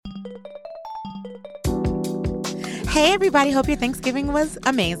Hey, everybody. Hope your Thanksgiving was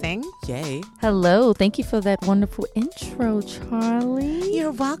amazing. Yay. Hello. Thank you for that wonderful intro, Charlie.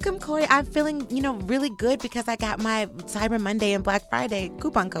 You're welcome, Corey. I'm feeling, really good because I got my Cyber Monday and Black Friday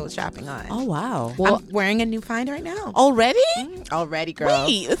coupon code shopping on. Oh, wow. Well, I'm wearing a new find right now. Already? Already, girl.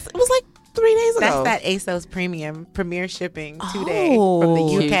 Wait, it was like 3 days ago. That's that ASOS premier shipping 2-day from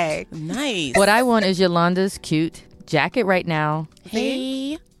the UK. Nice. What I want is Yolanda's cute jacket right now.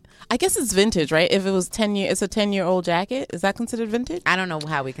 Hey. I guess it's vintage, right? If it was 10 year, it's a 10-year-old jacket. Is that considered vintage? I don't know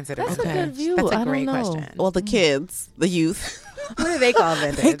how we consider That's vintage. a good view. That's a I great don't know. question. Well, the kids, the youth. What do they call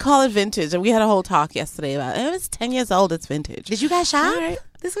vintage? They call it vintage. And we had a whole talk yesterday about if it's 10 years old, it's vintage. Did you guys shop Right.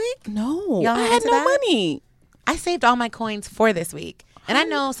 this week? No. Y'all I not had into no that? money. I saved all my coins for this week. And I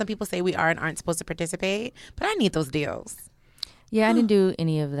know some people say we are and aren't supposed to participate, but I need those deals. Yeah, I didn't do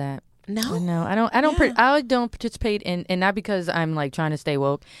any of that. No? No, I don't. I don't participate in, and not because I'm like trying to stay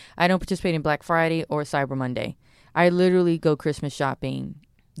woke. I don't participate in Black Friday or Cyber Monday. I literally go Christmas shopping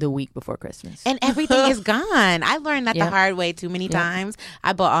the week before Christmas. And everything is gone. I learned that the hard way too many times.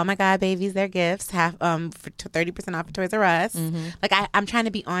 I bought all my god babies their gifts, half for 30% off at Toys R Us. Like I'm trying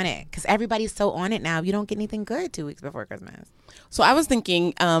to be on it because everybody's so on it now. You don't get anything good 2 weeks before Christmas. So I was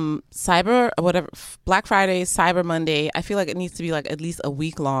thinking Black Friday, Cyber Monday, I feel like it needs to be like at least a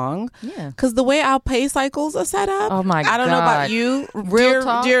week long. Yeah. Because the way our pay cycles are set up, Oh, my I don't know about God. you, Real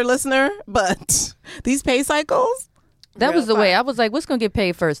talk. dear listener, but these pay cycles. That was the way. I was like, what's going to get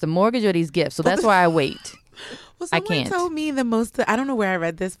paid first, the mortgage or these gifts? So that's why I wait. Well, I someone can't. told me the most, I don't know where I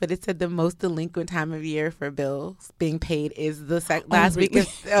read this, but it said the most delinquent time of year for bills being paid is the last week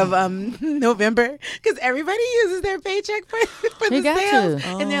of November because everybody uses their paycheck for You the got sales. to.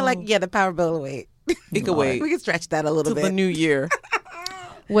 And they're like, yeah, the power bill will wait. It could wait We can stretch that a little to bit. the new year.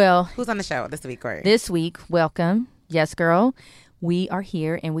 Well, Who's on the show this week, Corey? this week, welcome. Yes, girl. We are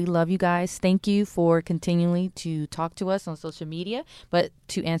here and we love you guys. Thank you for continually to talk to us on social media. But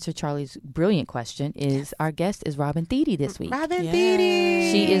to answer Charlie's brilliant question our guest is Robin Thede this week. Robin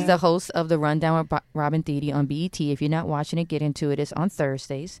Thede. She is the host of the Rundown with Robin Thede on BET. If you're not watching it, get into it. It's on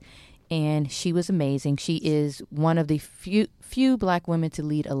Thursdays. And she was amazing. She is one of the few black women to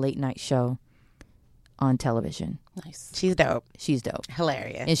lead a late night show on television. Nice. She's dope. She's dope.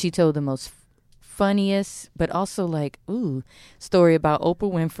 Hilarious. And she told the most funniest, but also story about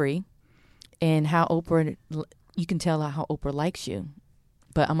Oprah Winfrey and how Oprah, you can tell how Oprah likes you.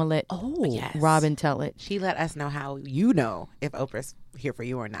 But I'm going to let Robin tell it. She let us know how you know if Oprah's here for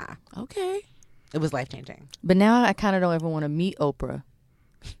you or not. Okay. It was life-changing. But now I kind of don't ever want to meet Oprah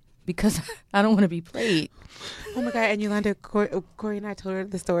because I don't want to be played. Oh, my God. And Yolanda, Corey and I told her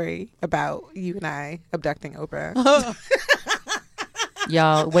the story about you and I abducting Oprah.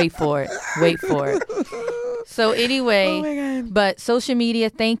 Y'all, wait for it. Wait for it. So anyway, Oh, my God. But social media,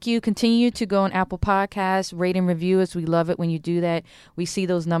 thank you. Continue to go on Apple Podcasts, rate and review us. We love it when you do that. We see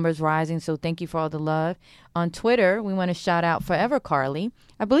those numbers rising, so thank you for all the love. On Twitter, we want to shout out Forever Carly.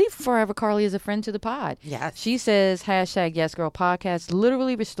 I believe Forever Carly is a friend to the pod. Yes. She says, #YesGirlPodcast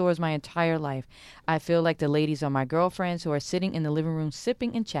literally restores my entire life. I feel like the ladies are my girlfriends who are sitting in the living room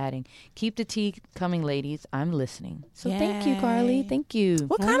sipping and chatting. Keep the tea coming, ladies. I'm listening. So thank you, Carly. Thank you.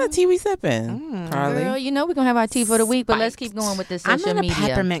 What kind of tea we sipping, Carly? Girl, you know we're going to have our tea for the week, but let's keep going with this I'm social on a media.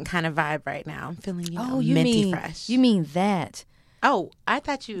 peppermint kind of vibe right now. I'm feeling, You minty mean fresh. You mean that? Oh, I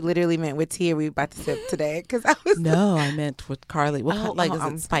thought you literally meant what tea are we about to sip today? Because I was No, I meant with Carly. What Oh, is oh,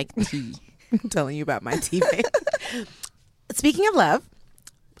 it? Spiked tea. telling you about my tea fave. Speaking of love,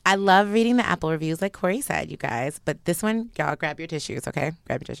 I love reading the Apple reviews like Corey said, you guys. But this one, y'all grab your tissues, okay?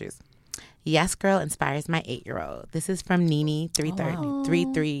 Grab your tissues. Yes, girl inspires my 8-year-old. This is from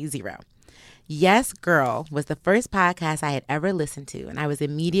Nini330. Yes, Girl was the first podcast I had ever listened to, and I was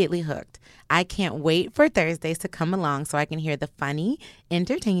immediately hooked. I can't wait for Thursdays to come along so I can hear the funny,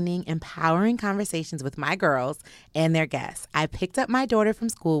 entertaining, empowering conversations with my girls and their guests. I picked up my daughter from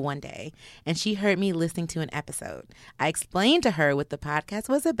school one day, and she heard me listening to an episode. I explained to her what the podcast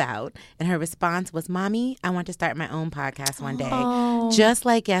was about, and her response was, "Mommy, I want to start my own podcast one day, just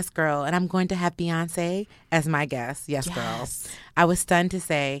like Yes, Girl, and I'm going to have Beyonce as my guest. Yes, Girl." I was stunned and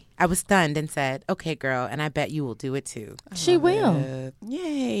said, "Okay, girl, and I bet you will do it too." She will.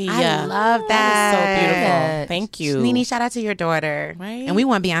 Yay. I love that. That is so beautiful. Yes. Thank you. Nene, shout out to your daughter. Right. And we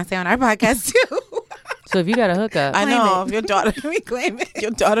want Beyonce on our podcast too. So if you got a hookup, I know. Claim it. If your daughter, We claim it. your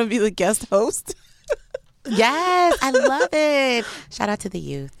daughter be the guest host. Yes, I love it. Shout out to the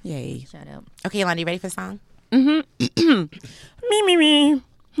youth. Yay. shout out. Okay, Yolanda, you ready for the song? Me.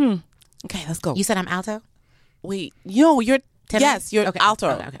 Okay, let's go. You said I'm alto? Wait. Yo, you're Tenor? yes, you're Okay. alto.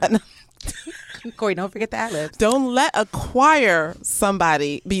 Okay. Corey, don't forget the ad-libs. Don't let a choir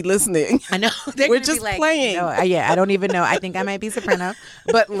somebody be listening. I know. They're We're gonna be just like, playing. No, I don't even know. I think I might be soprano,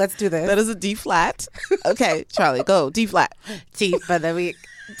 but let's do this. That is a D flat. Okay, Charlie, go D flat. T for the week.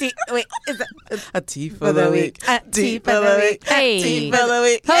 Wait, is it A T for the week. T for the week. Hey. T for the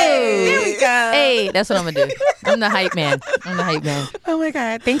week. Hey. There we go. Hey, that's what I'm gonna do. I'm the hype man. Oh my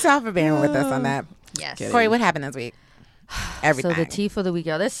God. Thanks all for being with us on that. Yes. Kidding. Corey, what happened this week? Everything. So the tea for the week,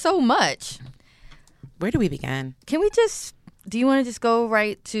 y'all. There's so much. Where do we begin? Can we just? Do you want to just go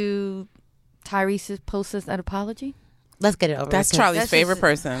right to Tyrese's posted an apology? Let's get it over. That's with. Charlie's That's favorite just-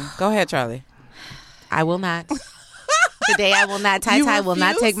 person. Go ahead, Charlie. I will not. Today I will not. You Ty will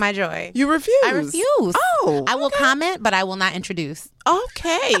not refuse? take my joy. You refuse. I refuse. Oh, I will comment, but I will not introduce.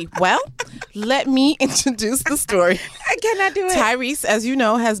 okay. Well, let me introduce the story. I cannot do it. Tyrese, as you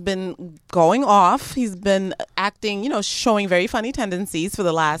know, has been going off. He's been acting, showing very funny tendencies for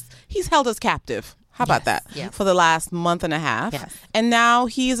the last. He's held us captive. How about that? Yeah. For the last month and a half. Yes. And now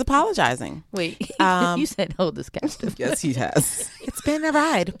he is apologizing. Wait, Um, you said hold this captive. Yes, he has. It's been a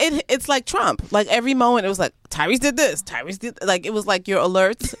ride. It's like Trump. Like every moment, it was like Tyrese did this. Tyrese did like it was like your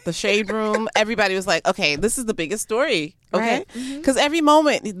alerts, the shade room. Everybody was like, okay, this is the biggest story. Okay, Right. because every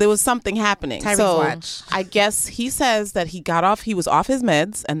moment there was something happening. Tyrese so watch. I guess he says that he was off his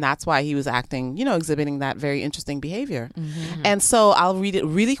meds, and that's why he was acting, exhibiting that very interesting behavior. And so I'll read it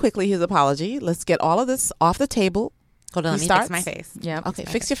really quickly. His apology. Let's get all of this off the table. Hold on, He let me starts? fix my face. Yeah. Okay,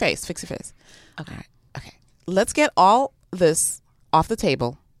 fix your face. Fix your face. Okay. Okay. Let's get all this off the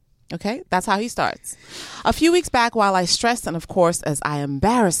table. Okay? That's how he starts. A few weeks back, while I stressed, and of course, as I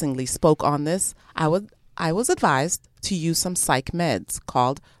embarrassingly spoke on this, I was advised to use some psych meds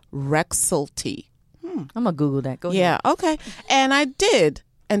called Rexulti. I'm gonna Google that. Go ahead. Yeah, okay. And I did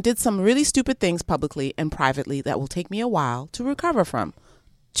some really stupid things publicly and privately that will take me a while to recover from.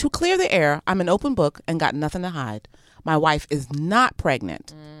 To clear the air, I'm an open book and got nothing to hide. My wife is not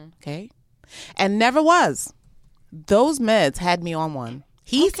pregnant. Okay? And never was. Those meds had me on one.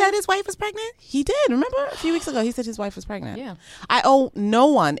 He said his wife was pregnant? He did. Remember a few weeks ago, he said his wife was pregnant. Yeah. I owe no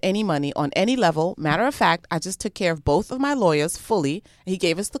one any money on any level. Matter of fact, I just took care of both of my lawyers fully. He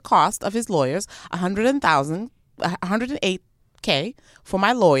gave us the cost of his lawyers, $108K for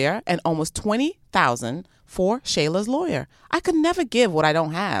my lawyer and almost $20,000 for Shayla's lawyer. I could never give what I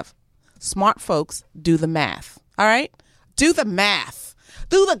don't have. Smart folks do the math. All right? Do the math.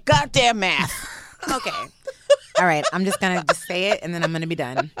 Do the goddamn math. Okay. All right. I'm just going to say it and then I'm going to be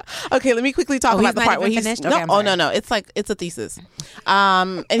done. Okay, let me quickly talk he's about the not part where even he's finished? Okay, I'm sorry. no. It's a thesis.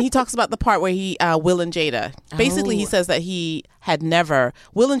 And he talks about the part where he Will and Jada. Basically, he says that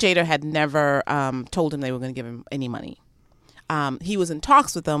Will and Jada had never told him they were going to give him any money. He was in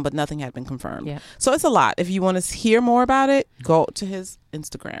talks with them, but nothing had been confirmed. Yeah. So it's a lot. If you want to hear more about it, go to his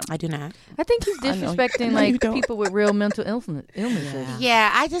Instagram. I do not. I think he's I know. disrespecting No, you like don't. people with real mental illnesses.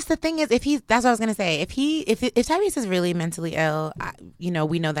 Yeah, the thing is, that's what I was going to say. If Tyrese is really mentally ill,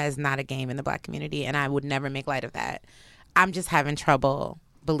 we know that is not a game in the Black community, and I would never make light of that. I'm just having trouble.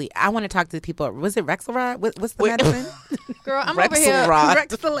 I want to talk to the people. Was it Rexulti? What's the medicine? Girl, I'm over here.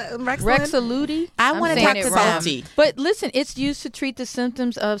 Rexulti. I I'm want to saying talk it to wrong. them. But listen, it's used to treat the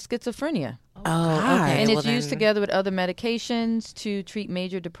symptoms of schizophrenia. Oh, God. okay. And well it's used then- together with other medications to treat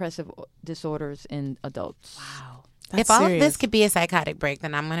major depressive disorders in adults. Wow. That's If all of serious. this could be a psychotic break,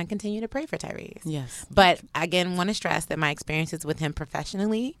 then I'm going to continue to pray for Tyrese. Yes. But again, want to stress that my experiences with him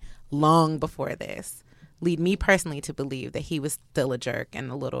professionally, long before this, lead me personally to believe that he was still a jerk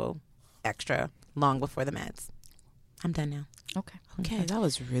and a little extra long before the meds. I'm done now. Okay. Okay, that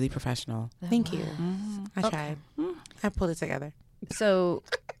was really professional. Thank you. I tried. I pulled it together. So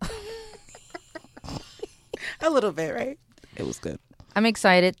A little bit, right? It was good. I'm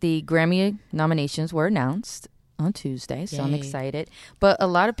excited. The Grammy nominations were announced on Tuesday, so I'm Yay. excited. But a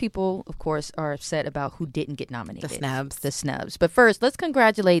lot of people, of course, are upset about who didn't get nominated. The snubs. The snubs. But first, let's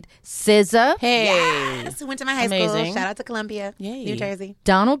congratulate SZA, Hey. Yes. Who went to my high school. Amazing. Shout out to Columbia, Yay. New Jersey.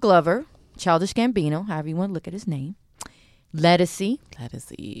 Donald Glover, Childish Gambino, however you want to look at his name, Ledisi, That is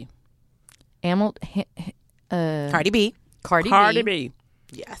the Cardi B. Cardi B.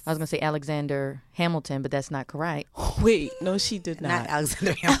 Yes. I was going to say Alexander Hamilton, but that's not correct. Wait, no, she did Not not.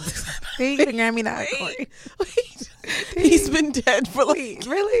 Alexander Hamilton. See, you can Grammy now, Corey. He's been dead for Really?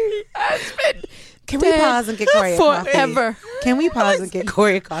 Can we Dead pause and get Corey a coffee? forever. Can we pause and get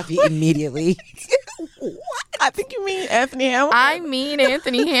Corey a coffee immediately? I think you mean Anthony Hamilton. I mean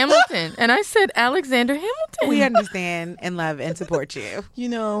Anthony Hamilton. And I said Alexander Hamilton. We understand and love and support you. You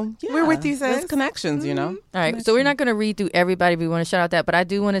know, yeah, We're with you, sis. There's connections, you know. All right, so we're not going to read through everybody. We want to shout out that, but I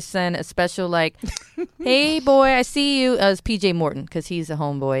do want to send a special, like, hey, boy, I see you, as PJ Morton, because he's a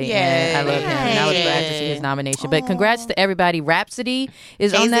homeboy, and I love him, and I was glad to see his nomination. But congrats to everybody. Rhapsody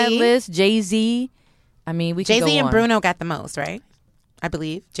is on that list. Jay-Z. I mean, we can go Jay-Z and on. Bruno got the most, right? I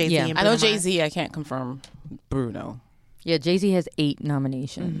believe. Jay-Z Yeah. and I Bruno know Jay-Z. I can't confirm Bruno. Yeah, Jay-Z has 8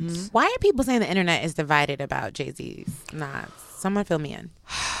 nominations. Why are people saying the internet is divided about Jay-Z's nods? Someone fill me in.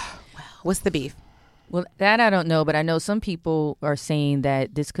 What's the beef? Well, that I don't know, but I know some people are saying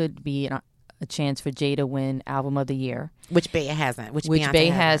that this could be a chance for Jay to win Album of the Year. Which Bey hasn't. Which Bey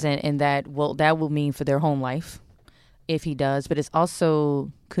Beyonce hasn't, and that will mean for their home life if he does. But it's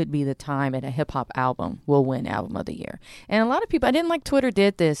also could be the time that a hip hop album will win Album of the Year. And a lot of people, I didn't like Twitter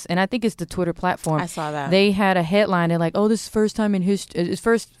did this, and I think it's the Twitter platform. I saw that. They had a headline. They're like, "Oh, this is first time in history. It's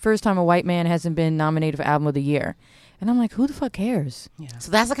first time a white man hasn't been nominated for Album of the Year." And I'm like, who the fuck cares? Yeah. So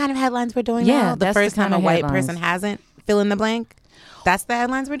that's the kind of headlines we're doing Yeah, now? The that's first the kind time a of white headlines. person hasn't, fill in the blank? That's the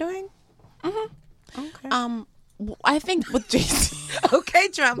headlines we're doing? Okay. I think with Jay-Z, Okay,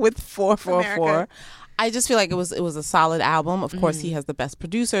 Trump. with 444, America. I just feel like it was a solid album. Of course, he has the best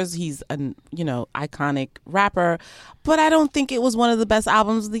producers. He's an iconic rapper, but I don't think it was one of the best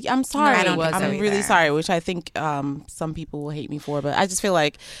albums. I'm sorry, I don't think so I'm really either. sorry. Which I think some people will hate me for, but I just feel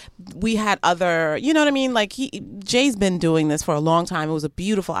like we had other. You know what I mean? Like Jay's been doing this for a long time. It was a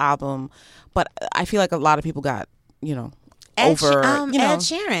beautiful album, but I feel like a lot of people got over. Ed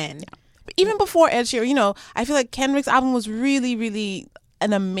Sheeran. Even before Ed Sheeran, I feel like Kendrick's album was really, really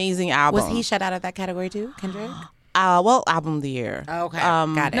an amazing album. Was he shut out of that category too, Kendrick? Well, album of the year. Okay,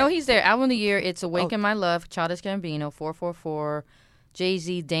 got it. No, he's there. Album of the Year, it's Awaken My Love, Childish Gambino, 444,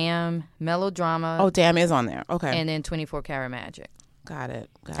 Jay-Z, Damn, Melodrama. Oh, Damn is on there. Okay. And then 24 Karat Magic. Got it.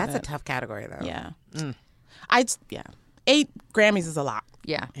 That's a tough category, though. Yeah. 8 Grammys is a lot.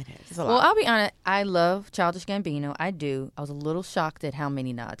 Yeah. It is. It's a lot. Well, I'll be honest. I love Childish Gambino. I do. I was a little shocked at how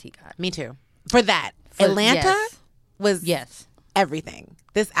many nods he got. Me too. For that. For- Atlanta yes. was Yes. everything.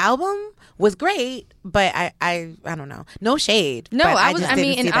 This album was great, but I don't know. No shade. No, but I just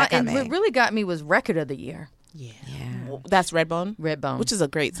mean, didn't see that and coming. what really got me was Record of the Year. Yeah. That's Redbone, Redbone. which is a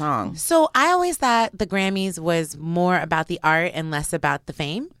great song. So I always thought the Grammys was more about the art and less about the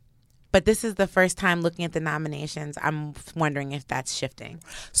fame. But this is the first time looking at the nominations. I'm wondering if that's shifting.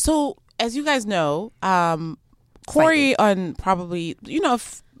 So, as you guys know, Corey on probably,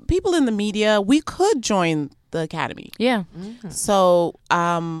 if people in the media, we could join the Academy. Yeah. So,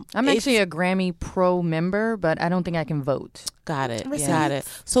 I'm actually a Grammy Pro member, but I don't think I can vote. got it. Receipts. Got it.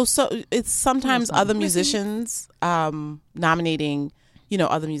 So it's sometimes other musicians nominating,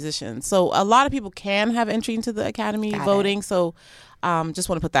 other musicians. So a lot of people can have entry into the Academy Got voting. it. So just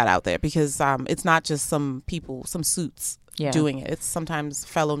want to put that out there because it's not just some people, some suits doing it. It's sometimes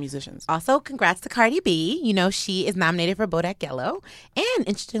fellow musicians. Also, congrats to Cardi B. She is nominated for Bodak Yellow. And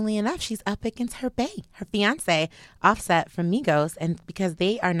interestingly enough, she's up against her fiance, Offset from Migos, and because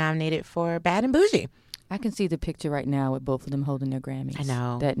they are nominated for Bad and Bougie. I can see the picture right now with both of them holding their Grammys. I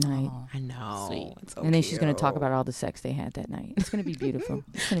know. That night. I know. Sweet. It's so And then she's going to talk cute. about all the sex they had that night. It's going to be beautiful.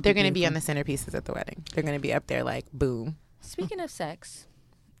 They're going to be on the centerpieces at the wedding. They're going to be up there like, boom. Speaking of sex,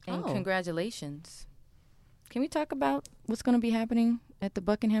 and Oh. congratulations. Can we talk about what's going to be happening at the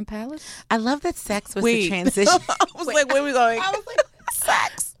Buckingham Palace? I love that sex was Wait. the transition. I was like, where are we going? I was like,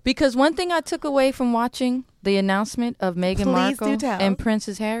 sex. Because one thing I took away from watching the announcement of Meghan Please Markle do tell. and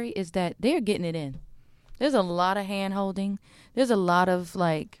Princess Harry is that they're getting it in. There's a lot of hand holding. There's a lot of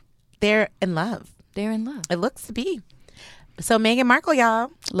They're in love. they're in love. It looks to be. So Meghan Markle, y'all.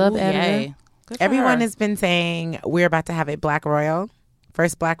 Love Ooh, editor. yay. Good for Everyone her. has been saying we're about to have a Black Royal.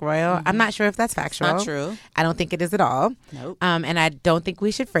 First Black Royal. I'm not sure if that's factual. Not true. I don't think it is at all. Nope. And I don't think we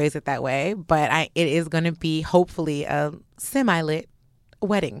should phrase it that way. But it is going to be hopefully a semi-lit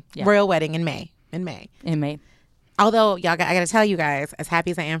wedding, royal wedding in May. In May. Although I got to tell you guys, as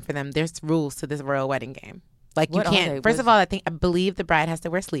happy as I am for them, there's rules to this royal wedding game. Like What you are can't. they? First of all, I believe the bride has to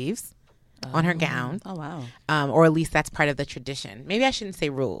wear sleeves on her gown. Oh, wow. Or at least that's part of the tradition. Maybe I shouldn't say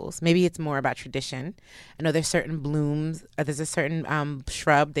rules. Maybe it's more about tradition. I know there's certain blooms. There's a certain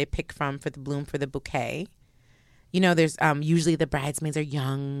shrub they pick from for the bloom for the bouquet. There's usually the bridesmaids are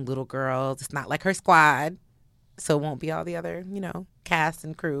young little girls. It's not like her squad, so it won't be all the other cast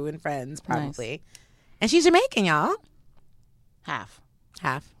and crew and friends probably. And she's Jamaican, y'all. Half,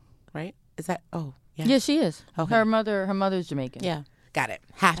 Right? Is that? Oh, yeah. Yeah, she is. Okay. Her mother's Jamaican. yeah. Got it.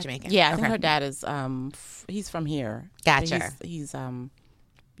 Half Jamaican. Yeah, I think Okay. her dad is, he's from here. Gotcha. He's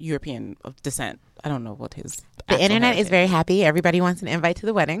European of descent. I don't know what his. The actual internet heritage is very happy. Everybody wants an invite to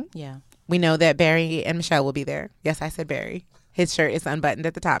the wedding. Yeah. We know that Barry and Michelle will be there. Yes, I said Barry. His shirt is unbuttoned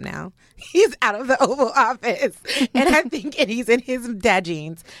at the top now. He's out of the Oval Office. And he's in his dad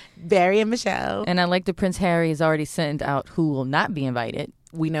jeans. Barry and Michelle. And I like that Prince Harry has already sent out who will not be invited.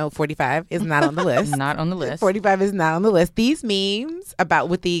 We know 45 is not on the list. Not on the list. 45 is not on the list. These memes about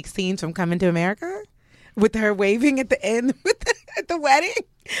with the scenes from Coming to America, with her waving at the end at the wedding.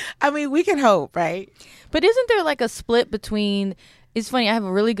 I mean, we can hope, right? But isn't there like a split between... It's funny, I have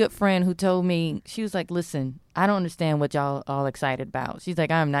a really good friend who told me, she was like, listen, I don't understand what y'all all excited about. She's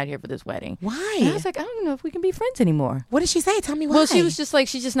like, I'm not here for this wedding. Why? And I was like, I don't know if we can be friends anymore. What did she say? Tell me why. Well, she was just like,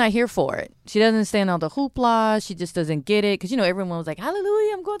 she's just not here for it. She doesn't understand all the hoopla. She just doesn't get it. Because, everyone was like,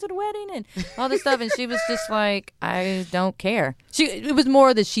 hallelujah, I'm going to the wedding and all this stuff. And she was just like, I don't care. It was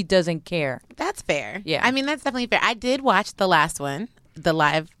more that she doesn't care. That's fair. Yeah. I mean, that's definitely fair. I did watch the last one, the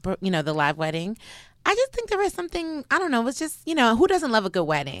live wedding. I just think there was something, I don't know, it was just, who doesn't love a good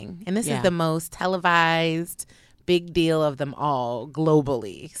wedding? And this is the most televised big deal of them all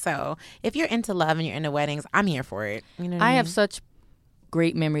globally. So if you're into love and you're into weddings, I'm here for it. You know what I have such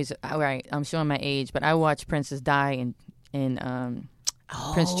great memories. All right, I'm showing my age, but I watched Princess die and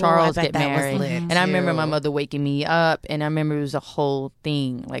Prince Charles get married. And I remember my mother waking me up, and I remember it was a whole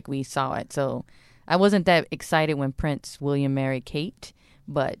thing, like we saw it. So I wasn't that excited when Prince William married Kate,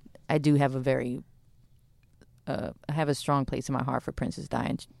 but I do have I have a strong place in my heart for Princess Di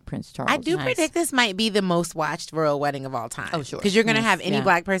and Prince Charles. I do predict this might be the most watched royal wedding of all time. Oh, sure. Because you're going to have any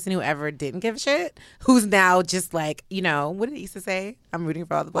black person who ever didn't give a shit, who's now just like, what did he used to say? I'm rooting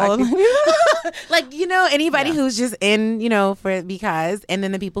for all the black people. Like, anybody who's just in, because, and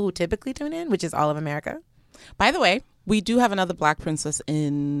then the people who typically tune in, which is all of America. By the way, we do have another black princess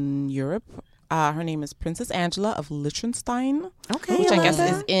in Europe. Her name is Princess Angela of Liechtenstein, which I guess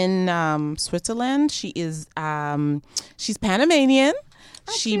is in Switzerland. She is she's Panamanian.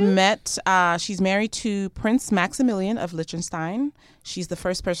 She's married to Prince Maximilian of Liechtenstein. She's the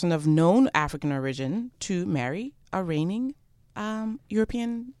first person of known African origin to marry a reigning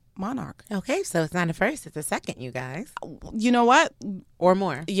European monarch. Okay, so it's not a first, it's a second, you guys. You know what? Or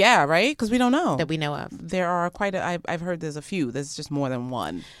more. Yeah, right? Because we don't know. That we know of. There are I've heard there's a few. There's just more than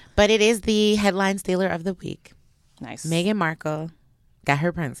one. But it is the headline stealer of the week. Nice. Meghan Markle got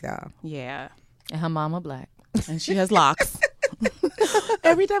her prince, y'all. Yeah. And her mama black. And she has locks.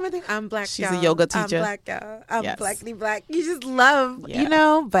 Every time I think I'm black, she's y'all. a yoga teacher. I'm black, y'all. I'm blackity black. You just love,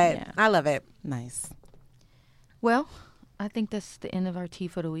 but I love it. Nice. Well, I think that's the end of our tea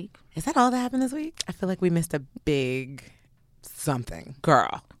for the week. Is that all that happened this week? I feel like we missed a big something.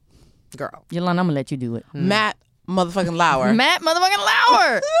 Girl. Yolanda, I'm going to let you do it. Matt motherfucking Lauer. Matt motherfucking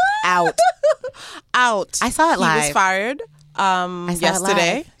Lauer. Out. I saw it live. He was fired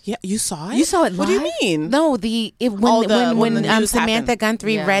yesterday. Live. Yeah, you saw it? You saw it live? What do you mean? No, when the news Samantha happened.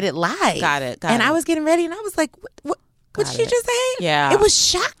 Guthrie read it live. Got it. And I was getting ready and I was like, what did she just say? Yeah. It was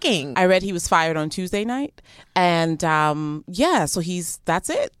shocking. I read he was fired on Tuesday night. And so that's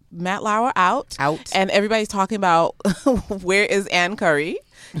it. Matt Lauer out. And everybody's talking about where is Ann Curry?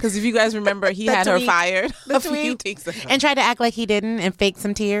 Because if you guys remember, he had her fired a few weeks ago. And tried to act like he didn't and faked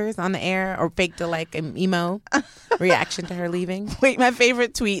some tears on the air or faked an emo reaction to her leaving. Wait, my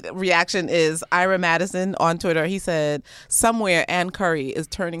favorite tweet reaction is Ira Madison on Twitter. He said, somewhere Ann Curry is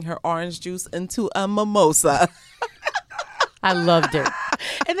turning her orange juice into a mimosa. I loved it.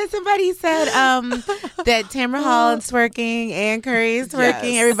 And then somebody said that Tamara Hall is twerking, Ann Curry is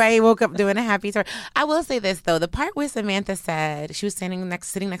twerking. Yes. Everybody woke up doing a happy twerk. I will say this, though. The part where Samantha said, she was sitting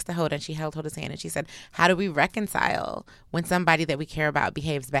next to Hoda, and she held Hoda's hand, and she said, how do we reconcile when somebody that we care about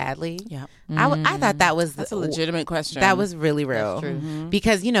behaves badly? Yeah. I thought that's a legitimate question. That was really real. That's true. Mm-hmm.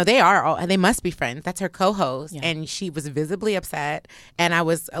 Because, they must be friends. That's her co-host. Yeah. And she was visibly upset. And I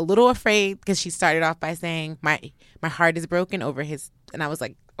was a little afraid because she started off by saying, my heart is broken over his, and I was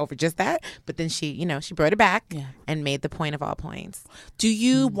like, over just that. But then she brought it back and made the point of all points. Do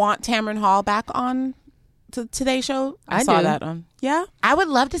you want Tamron Hall back on Today's Show? I saw do. that on. Yeah? I would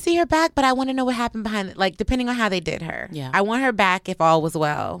love to see her back, but I want to know what happened behind it, depending on how they did her. Yeah. I want her back if all was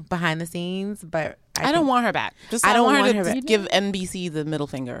well behind the scenes, but I don't want her back. I don't want her to give NBC the middle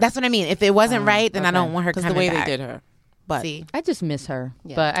finger. That's what I mean. If it wasn't right, then I don't want her coming back. Because the way back. they did her. But I just miss her.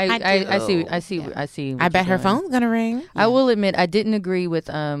 Yeah. But I see. I bet her phone's gonna ring. I will admit I didn't agree with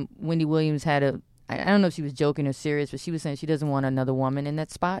Wendy Williams had I don't know if she was joking or serious, but she was saying she doesn't want another woman in that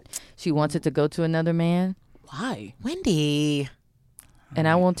spot. She wants it to go to another man. Why? Wendy. And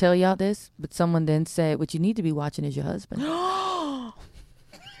I won't tell y'all this, but someone then said, what you need to be watching is your husband. Oh,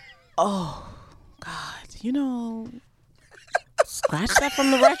 God. Scratch that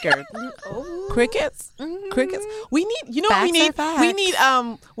from the record. Crickets. Crickets. We need. You know what we need? Facts.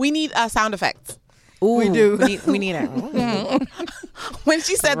 We need sound effects. Ooh, we do. We need it. When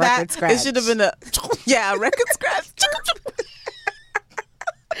she said that, scratch. it should have been a record scratch.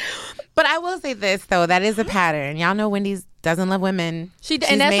 But I will say this though, that is a pattern. Y'all know Wendy's doesn't love women. She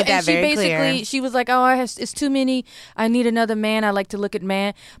She's made that she very basically clear. she was like, "Oh, it's too many. I need another man. I like to look at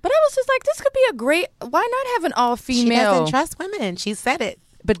man." But I was just like, "This could be a great. Why not have an all She female?" doesn't trust women. She said it.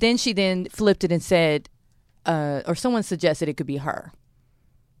 But then she flipped it and said, or someone suggested it could be her.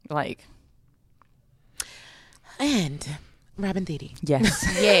 Like, And Robin Thede. yes,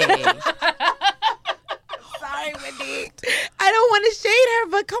 Yay. Sorry, Wendy. I don't want to shade her,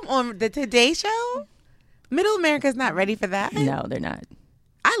 but come on, the Today Show. Middle America's not ready for that. no, they're not.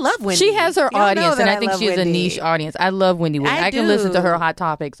 I love Wendy. She has her Y'all know audience, that and I think love she's a Wendy. niche audience. I love Wendy Williams. I I can listen to do. her hot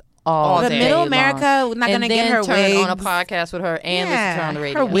topics all But day Middle long. America, not going to get her turn wigs. on a podcast with her and listen to her on the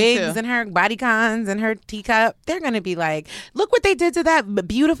radio. Her wigs and her bodycons and her teacup. They're going to be like, look what they did to that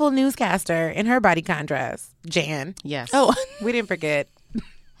beautiful newscaster in her bodycon dress. Jan. Yes. Oh, we didn't forget.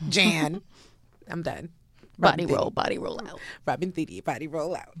 Jan. I'm done. body Robin roll, body roll out. Robin Thede, body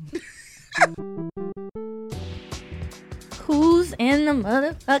roll out. Who's in the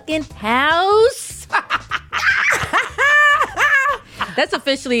motherfucking house? That's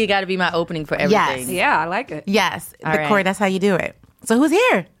officially got to be my opening for everything. Yes. Yeah, I like it. Yes, All the right. Corey, that's how you do it. So who's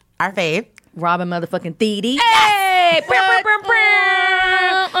here? Our fave. Robin motherfucking Thede. Hey!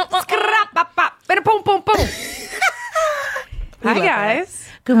 Hi, guys.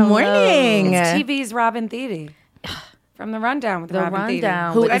 Good morning. It's TV's Robin Thede from The Rundown with The Robin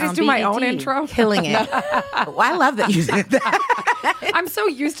Rundown Thede. with Did I just do my BET. own intro? Killing it. Well, I love that you did that. I'm so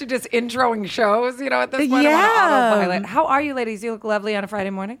used to just introing shows, at this point. Yeah. I'm on autopilot. How are you, ladies? You look lovely on a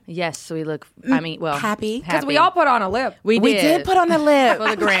Friday morning. Yes, we look, well. Happy. Because we all put on a lip. We did put on a lip. For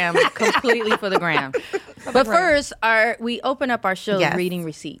the gram. Completely for the gram. But first, we open up our show Yes. reading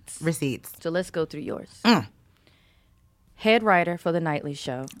receipts. Receipts. So let's go through yours. Head writer for the Nightly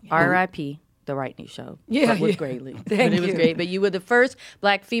Show. R.I.P. The Right New Show. Yeah, But with yeah. Greatly. Thank But it was you. great. But you were the first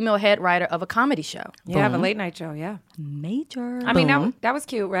black female head writer of a comedy show. Yeah, have a late night show, yeah. Major. I mean, that was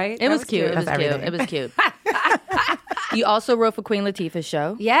cute, right? It was cute. It was That's cute. everything. It was cute. You also wrote for Queen Latifah's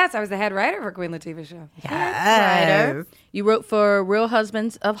show. Yes, I was the head writer for Queen Latifah's show. Writer. You wrote for Real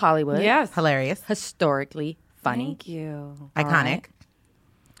Husbands of Hollywood. Yes. Hilarious. Historically funny. Thank you. Iconic.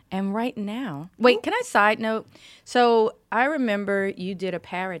 And right now, wait, can I side note? So I remember you did a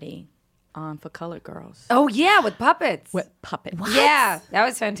parody on For Colored Girls. Oh, yeah, with puppets. With puppet. Yeah, that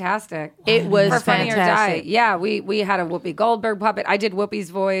was fantastic. It was For Funny or Die. fantastic. Yeah, we had a Whoopi Goldberg puppet. I did Whoopi's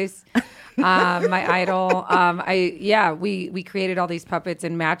voice, my idol. We created all these puppets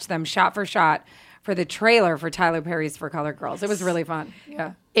and matched them shot for shot for the trailer for Tyler Perry's For Colored Girls. It was really fun.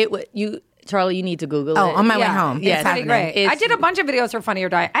 Yeah. Charlie, you need to Google it. Oh, on my way Yeah, home. It's Yes. pretty great. It's- I did a bunch of videos for Funny or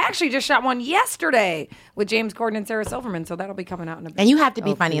Die. I actually just shot one yesterday with James Corden and Sarah Silverman, so that'll be coming out in a bit. And you have to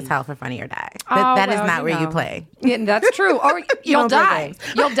be funny as hell for Funny or Die. That is well, not where you know. play. Yeah, that's true. Or you'll don't play die. games.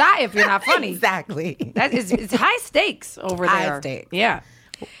 You'll die if you're not funny. Exactly. That is, it's high stakes over High there. stakes. Yeah.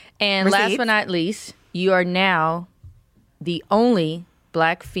 And last Receipts? but not least, you are now the only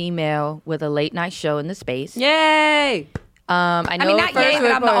black female with a late night show in the space. Yay. I know mean, at not first yay we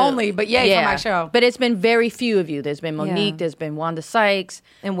that I'm were- the only, but yay for my show. But it's been very few of you. There's been Monique, Yeah. there's been Wanda Sykes,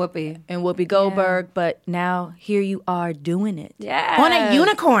 And Whoopi. and Whoopi Goldberg. But now here you are doing it. Yeah. On a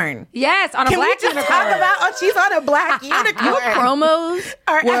unicorn. Yes, on a Can we black just unicorn. talk about, she's on a black unicorn. Your promos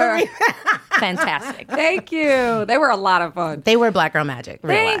Are were every- fantastic. Thank you. They were a lot of fun. They were Black Girl Magic.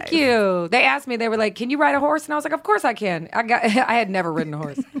 real Thank life. you. They asked me, they were like, can you ride a horse? And I was like, of course I can. I had never ridden a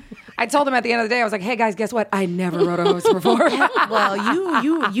horse. I told them at the end of the day, I was like, hey guys, guess what? I never rode a horse before. Well,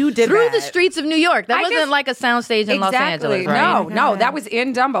 you did Through that. the streets of New York. That I wasn't just- like a soundstage in Los Angeles, right? No, that was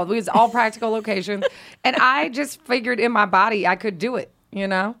in Dumbo. It was all practical locations. And I just figured in my body I could do it,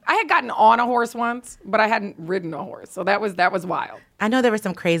 I had gotten on a horse once, but I hadn't ridden a horse. So that was wild. I know there was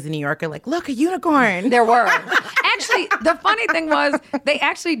some crazy New Yorker like, look, a unicorn. There were. Actually, the funny thing was they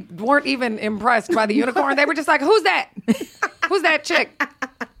actually weren't even impressed by the unicorn. They were just like, who's that? Who's that chick?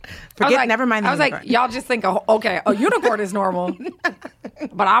 Forget, never mind the I was like, unicorn. y'all just think, okay, a unicorn is normal,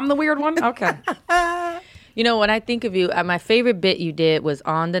 but I'm the weird one? Okay. You know, when I think of you, my favorite bit you did was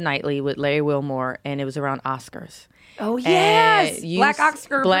on the Nightly with Larry Wilmore, and it was around Oscars. Oh, yes. And you Black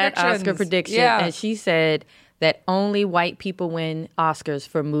Oscar prediction. Yeah. And she said that only white people win Oscars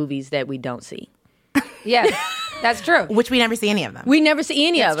for movies that we don't see. Yes. That's true. Which we never see any of them. We never see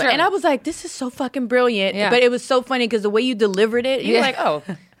any of it. true. And I was like, this is so fucking brilliant. Yeah. But it was so funny because the way you delivered it, you're Yeah. like, oh,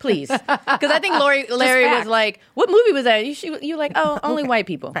 please. Because I think Larry was facts. like, what movie was that? You're like, oh, only white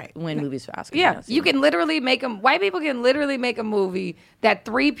people win movies for Oscars. Yeah, you can literally make them. White people can literally make a movie that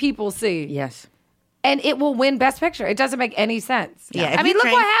 3 people see. Yes. And it will win Best Picture. It doesn't make any sense. Yeah, I if mean, you look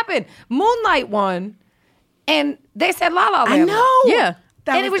train- what happened. Moonlight won, and they said La La Land. I know. Yeah.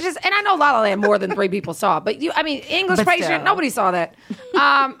 And it was just, and I know La La Land more than 3 people saw, but English But patient, still. nobody saw that.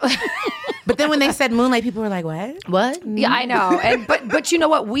 But then when they said Moonlight, people were like, what? What? Yeah, I know. And but you know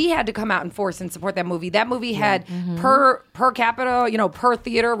what? We had to come out and force and support that movie. That movie had per capita, per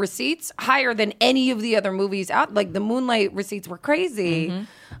theater receipts higher than any of the other movies out. Like the Moonlight receipts were crazy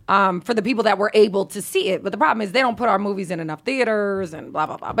for the people that were able to see it. But the problem is they don't put our movies in enough theaters and blah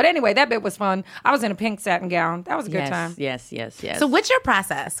blah blah. But anyway, that bit was fun. I was in a pink satin gown. That was a good time. Yes. So what's your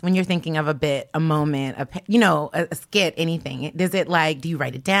process when you're thinking of a bit, a moment, a skit, anything? Is it like, do you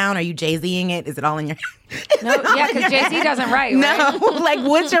write it down? Are you Jay-Zing it? Is it all in your No, yeah, because Jay-Z doesn't write. No. Right? Like,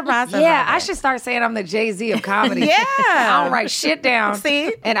 what's your process? Yeah, of I it? should start saying I'm the Jay-Z of comedy. Yeah. I don't write shit down.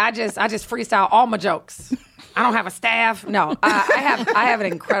 See? And I just freestyle all my jokes. I don't have a staff. No, I have an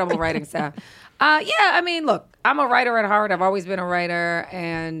incredible writing staff. Yeah, I mean, look, I'm a writer at heart. I've always been a writer,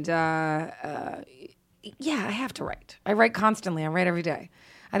 and yeah, I have to write. I write constantly. I write every day.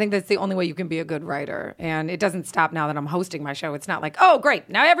 I think that's the only way you can be a good writer. And it doesn't stop now that I'm hosting my show. It's not like, oh, great,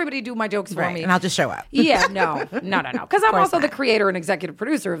 now everybody do my jokes for Right, me. and I'll just show up. Yeah, no. Because I'm also the creator and executive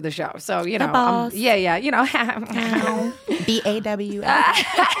producer of the show. So, you know, boss. BAW.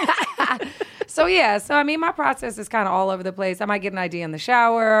 So, yeah. So, I mean, my process is kind of all over the place. I might get an idea in the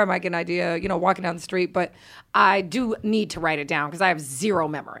shower. I might get an idea, walking down the street. But I do need to write it down because I have zero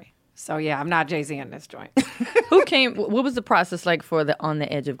memory. So, yeah, I'm not Jay-Z in this joint. What was the process like for the On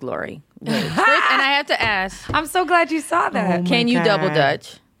the Edge of Glory? First, and I have to ask, I'm so glad you saw that. can you God. double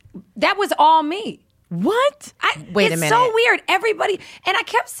dutch? That was all me. What? Wait a it's minute. so weird. Everybody, and I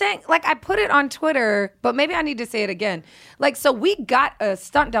kept saying, like, I put it on Twitter, but maybe I need to say it again. Like, so we got a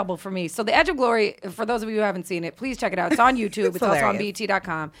stunt double for me. So The Edge of Glory, for those of you who haven't seen it, please check it out. It's on YouTube. It's also on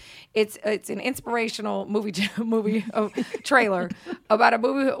BET.com. It's an inspirational movie trailer about a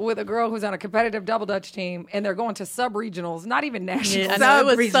movie with a girl who's on a competitive double dutch team, and they're going to sub-regionals, not even nationals. I know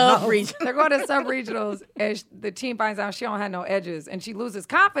it was sub-regional. They're going to sub-regionals, and the team finds out she don't have no edges, and she loses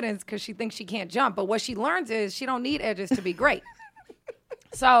confidence because she thinks she can't jump. But what she learns is she don't need edges to be great.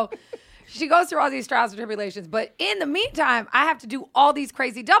 So she goes through all these trials and tribulations. But in the meantime, I have to do all these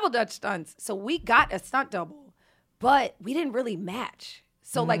crazy double dutch stunts. So we got a stunt double, but we didn't really match.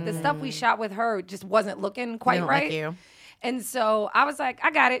 So like the stuff we shot with her just wasn't looking quite don't right. like you. And so I was like, I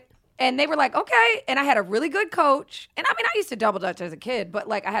got it. And they were like, okay. And I had a really good coach. And I mean, I used to double dutch as a kid, but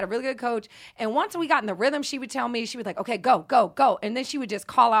like I had a really good coach. And once we got in the rhythm, she would tell me, she was like, okay, go, go, go. And then she would just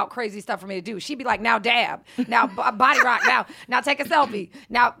call out crazy stuff for me to do. She'd be like, now dab, now body rock, now take a selfie.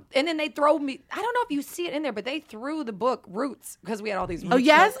 Now, and then they throw me, I don't know if you see it in there, but they threw the book Roots because we had all these Roots Oh,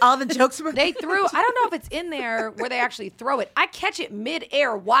 yes? books. All the jokes were... They threw, I don't know if it's in there where they actually throw it. I catch it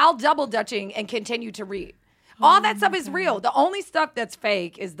mid-air while double dutching and continue to read. All that stuff is real. The only stuff that's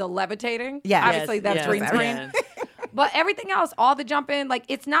fake is the levitating. Yes. Obviously, that's Yes, green screen. yes. But everything else, all the jumping, like,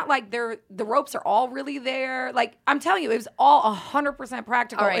 it's not like the ropes are all really there. Like, I'm telling you, it was all 100%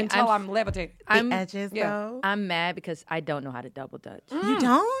 practical All right, until I'm levitating. The edges, yeah. though. I'm mad because I don't know how to double dutch. You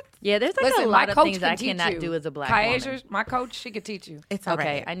don't? Yeah, there's like Listen, a my lot of coach things can I teach cannot you. do as a black Kaisha, woman. my coach, she could teach you. It's all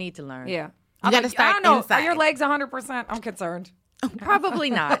Okay, right. I need to learn. Yeah. You got to start I don't know. inside. Are your legs 100%? I'm concerned.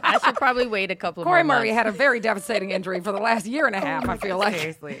 Probably not. I should probably wait a couple Corey more Murray months. had a very devastating injury for the last year and a half, I feel like.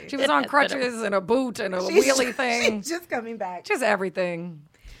 Seriously. She was on crutches and a boot and a wheelie thing. She's just coming back. Just everything.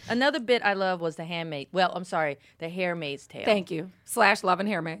 Another bit I love was the handmaid. Well, I'm sorry, the Handmaid's Tale. Thank you. / Love and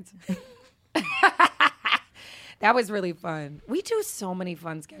Hairmaids. That was really fun. We do so many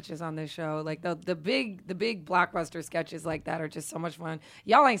fun sketches on this show. Like the big blockbuster sketches like that are just so much fun.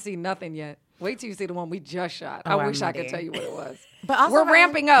 Y'all ain't seen nothing yet. Wait till you see the one we just shot. I I'm wish I could ready. tell you what it was. But also we're my-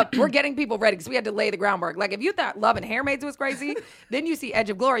 ramping up. We're getting people ready because we had to lay the groundwork. Like if you thought Love and Hairmaids was crazy, then you see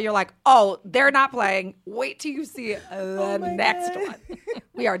Edge of Glory. You're like, oh, they're not playing. Wait till you see the next one.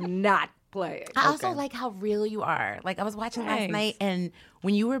 We are not playing. I also like how real you are. Like I was watching last Thanks. night, and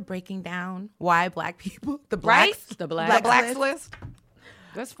when you were breaking down why black people, the Right? blacks, The blacks. The Blacks list.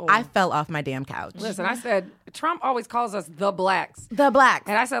 This fool. I fell off my damn couch. Listen, I said, Trump always calls us the blacks. The blacks.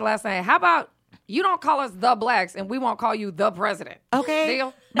 And I said last night, how about you don't call us the blacks and we won't call you the president? Okay.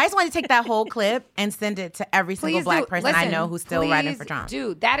 Deal? I just wanted to take that whole clip and send it to every single black person I know who's still riding for Trump.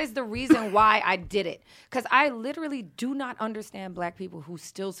 Dude, that is the reason why I did it. Because I literally do not understand black people who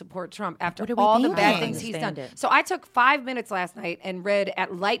still support Trump after all the bad things he's done. So I took 5 minutes last night and read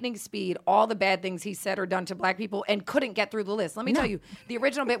at lightning speed all the bad things he said or done to black people and couldn't get through the list. Let me tell you, the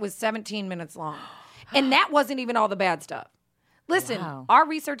original bit was 17 minutes long. And that wasn't even all the bad stuff. Listen, our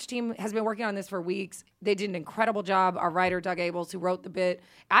research team has been working on this for weeks. They did an incredible job. Our writer, Doug Abels, who wrote the bit,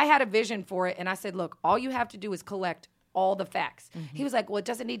 I had a vision for it, and I said, look, all you have to do is collect all the facts. He was like, well, it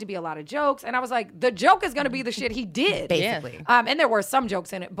doesn't need to be a lot of jokes. And I was like, the joke is going to be the shit he did. Basically. And there were some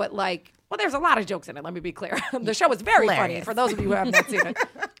jokes in it, but like, well, there's a lot of jokes in it, let me be clear. The show was very funny, for those of you who have not seen it.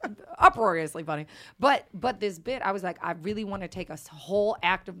 Uproariously funny. But this bit, I was like, I really want to take a whole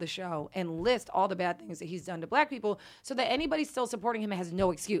act of the show and list all the bad things that he's done to black people so that anybody still supporting him has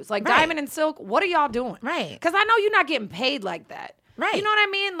no excuse. Like Diamond and Silk, what are y'all doing? Right. Because I know you're not getting paid like that. Right. You know what I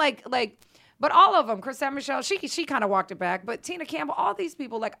mean? Like, but all of them, Chrisette Michelle, she kind of walked it back. But Tina Campbell, all these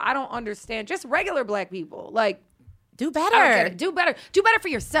people, like, I don't understand. Just regular black people, like, do I don't get better. it. Do better. Do better for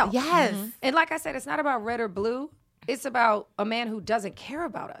yourself. Yes. And like I said, it's not about red or blue. It's about a man who doesn't care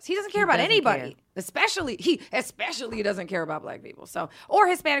about us. He doesn't care about anybody. Especially he doesn't care about black people. So, or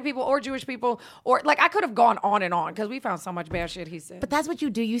Hispanic people, or Jewish people, or like I could have gone on and on because we found so much bad shit he said. But that's what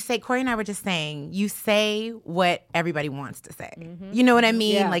you do. You say, Corey and I were just saying, you say what everybody wants to say. You know what I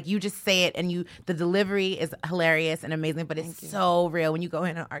mean? Yeah. Like you just say it, and the delivery is hilarious and amazing, but it's so real when you go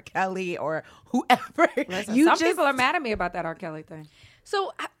in on R. Kelly or whoever. Listen, some people are mad at me about that R. Kelly thing.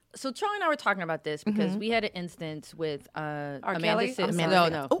 So Charlie and I were talking about this because we had an instance with Amanda Kelly? Sis- Amanda-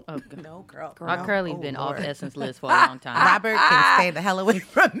 No. No, girl. R. Kelly's been off Lord. Essence list for a long time. Robert can stay the hell away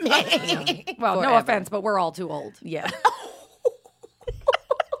from me. Well, no offense, but we're all too old. Yeah.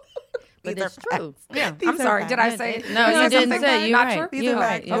 But These it's are true. Yeah, These I'm are sorry. facts. Did I say? No, you didn't say. You're Not right. true? These You're are right.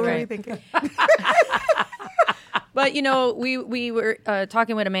 facts. You're What were right. you thinking? But, you know, we were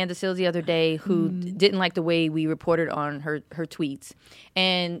talking with Amanda Sills the other day who didn't like the way we reported on her tweets.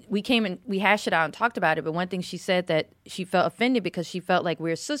 And we came and we hashed it out and talked about it. But one thing she said that she felt offended because she felt like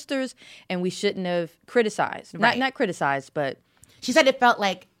we're sisters and we shouldn't have criticized. Right. Not criticized, but... She said it felt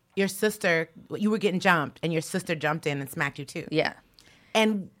like your sister, you were getting jumped, and your sister jumped in and smacked you too. Yeah.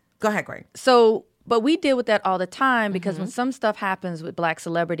 And go ahead, Corey. So, but we deal with that all the time because when some stuff happens with black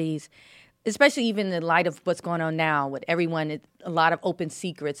celebrities, especially even in the light of what's going on now with everyone, a lot of open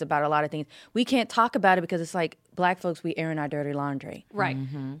secrets about a lot of things, we can't talk about it because it's like, black folks, we airing our dirty laundry. Right.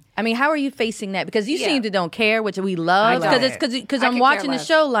 I mean, how are you facing that? Because you Yeah. seem to don't care, which we love. I love Because I I'm could watching care the less.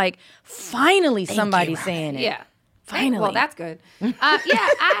 show like, finally somebody's saying it. Yeah. Finally. Well, that's good.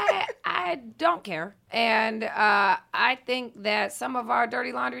 I don't care. And I think that some of our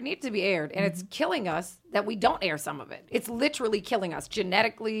dirty laundry needs to be aired. And it's killing us that we don't air some of it. It's literally killing us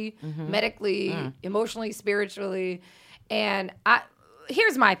genetically, medically, emotionally, spiritually. And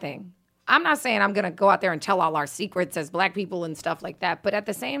here's my thing. I'm not saying I'm going to go out there and tell all our secrets as black people and stuff like that. But at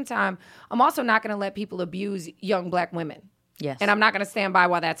the same time, I'm also not going to let people abuse young black women. Yes. And I'm not going to stand by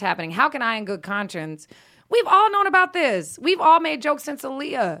while that's happening. How can I, in good conscience... We've all known about this. We've all made jokes since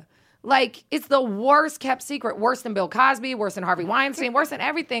Aaliyah. Like, it's the worst kept secret. Worse than Bill Cosby, worse than Harvey Weinstein, worse than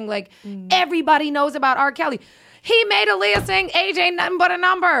everything. Like, everybody knows about R. Kelly. He made Aaliyah sing Age Ain't Nothing But a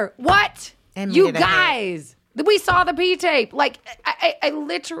Number. What? And You made it a hit. guys. We saw the P-tape. Like, I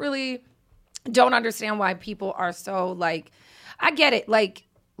literally don't understand why people are so, like... I get it. Like,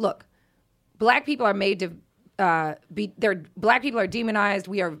 look, black people are made to... black people are demonized.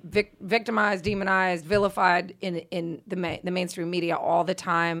 We are victimized, demonized, vilified in the mainstream media all the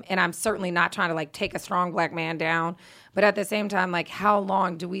time. And I'm certainly not trying to like take a strong black man down. But at the same time, like how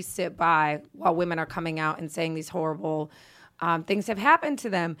long do we sit by while women are coming out and saying these horrible things have happened to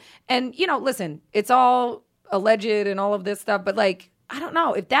them? And, you know, listen, it's all alleged and all of this stuff. But like, I don't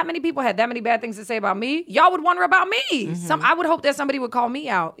know. If that many people had that many bad things to say about me, y'all would wonder about me. I would hope that somebody would call me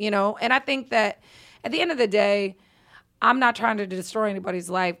out, you know? And I think that at the end of the day, I'm not trying to destroy anybody's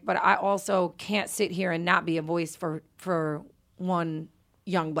life, but I also can't sit here and not be a voice for one,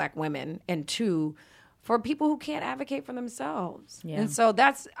 young black women, and two, for people who can't advocate for themselves. Yeah. And so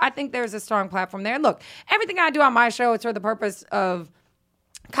I think there's a strong platform there. And look, everything I do on my show is for the purpose of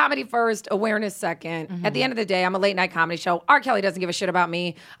comedy first, awareness second. At the end of the day, I'm a late night comedy show. R. Kelly doesn't give a shit about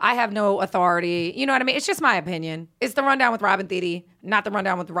me. I have no authority. You know what I mean? It's just my opinion. It's the Rundown with Robin Thede, not the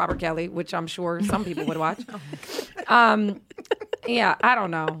Rundown with Robert Kelly, which I'm sure some people would watch. Yeah, I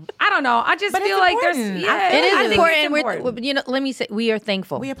don't know. I just But feel it's like there's important. yeah, It is I think important. it's And we're, you know, let me say, we are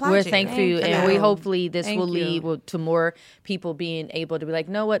thankful. We applaud We're you. thankful, Thank and you. we hopefully this Thank will you. lead to more people being able to be like,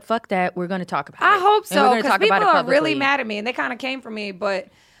 no, what, fuck that. We're going to talk about it. I hope And we're so, gonna because talk people about it are really publicly. mad at me, and they kind of came for me. But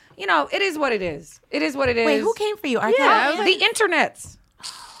you know, it is what it is. It is what it is. Wait, who came for you? R. Yeah, Kelly? the internets.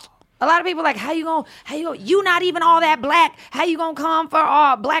 A lot of people like, how you gonna, you not even all that black. How you gonna come for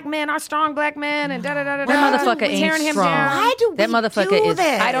all black men, our strong black men, and da da da da. That motherfucker ain't tearing him strong. down. Why do That we motherfucker do is-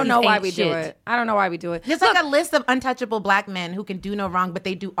 this? I don't know He why ain't we do shit. it. I don't know why we do it. There's like a list of untouchable black men who can do no wrong, but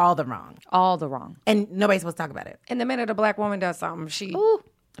they do all the wrong. All the wrong. And nobody's supposed to talk about it. And the minute a black woman does something, she Go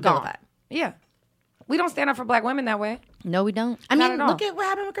with gone. that. Yeah, we don't stand up for black women that way. No, we don't. I Not mean, at all. look at what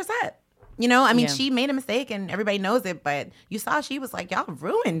happened with Chrisette. You know, I mean, Yeah. she made a mistake and everybody knows it, but you saw she was like, y'all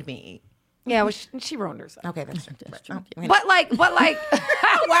ruined me. Yeah, well, she ruined herself. Okay, that's true. But like,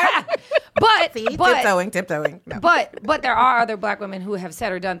 but See, tiptoeing. No. but there are other black women who have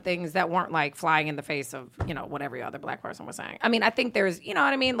said or done things that weren't like flying in the face of, you know, what every other black person was saying. I mean, I think there's, you know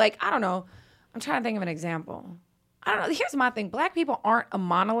what I mean? Like, I don't know. I'm trying to think of an example. I don't know. Here's my thing. Black people aren't a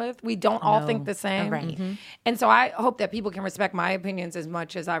monolith. We don't all think the same. Right. And so I hope that people can respect my opinions as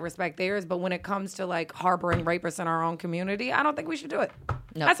much as I respect theirs. But when it comes to like harboring rapists in our own community, I don't think we should do it.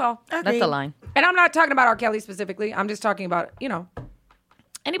 No. That's all. That's the line. And I'm not talking about R. Kelly specifically. I'm just talking about, you know,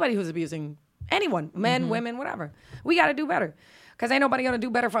 anybody who's abusing anyone, men, women, whatever. We got to do better. Because ain't nobody going to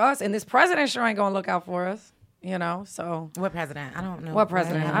do better for us. And this president sure ain't going to look out for us, you know? So What president? I don't know. What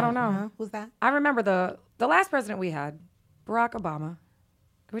president? I don't know. Who's that? I remember the last president we had, Barack Obama.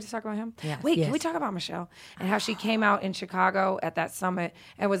 Can we just talk about him? Yes. Wait, can we talk about Michelle and how she came out in Chicago at that summit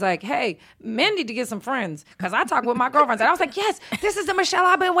and was like, hey, men need to get some friends because I talk with my girlfriends. And I was like, yes, this is the Michelle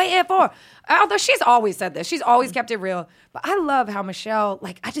I've been waiting for. Although she's always said this. She's always kept it real. But I love how Michelle,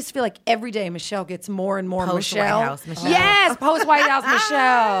 like, I just feel like every day Michelle gets more and more Post-White Michelle. House Michelle. Yes, post-White House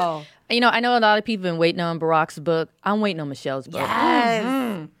Michelle. You know, I know a lot of people been waiting on Barack's book. I'm waiting on Michelle's book.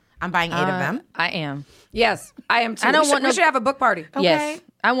 Yes. I'm buying 8 of them. I am. Yes, I am too. I don't we want should have a book party. Yes.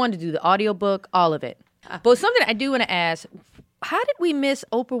 I want to do the audiobook, all of it. But something I do want to ask, how did we miss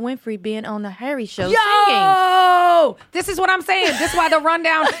Oprah Winfrey being on the Harry show singing? Yo! This is what I'm saying. This is why the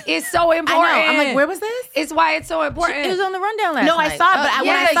rundown is so important. I know. I'm like, where was this? It's why it's so important. It was on the rundown last No, night. I saw it, but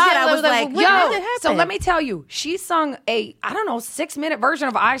when I saw it, I was like, when did it happen? So let me tell you, she sung a, 6-minute version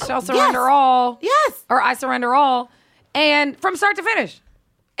of I Shall Surrender All. Yes. Or I Surrender All. And from start to finish.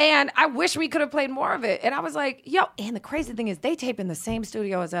 And I wish we could have played more of it. And I was like, yo, and the crazy thing is they tape in the same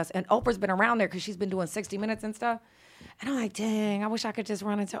studio as us. And Oprah's been around there because she's been doing 60 Minutes and stuff. And I'm like, dang, I wish I could just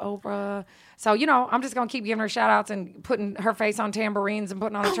run into Oprah. So, you know, I'm just going to keep giving her shout outs and putting her face on tambourines and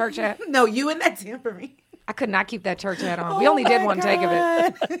putting on a church hat. No, you and that tambourine. I could not keep that church hat on. We only did one take of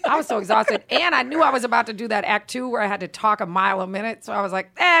it. I was so exhausted. And I knew I was about to do that act 2 where I had to talk a mile a minute. So I was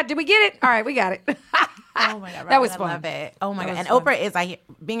like, did we get it? All right, we got it. Oh my God, That was I fun. love it. Oh my God. And fun. Oprah is,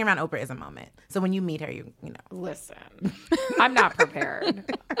 being around Oprah is a moment. So when you meet her, you know. Listen, I'm not prepared.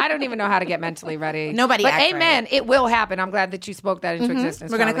 I don't even know how to get mentally ready. Nobody But acts amen, it will happen. I'm glad that you spoke that into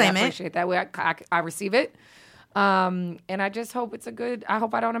existence. We're gonna Charlie. claim I it. appreciate that. I receive it. And I just hope it's I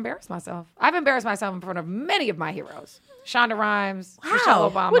hope I don't embarrass myself. I've embarrassed myself in front of many of my heroes. Shonda Rhimes,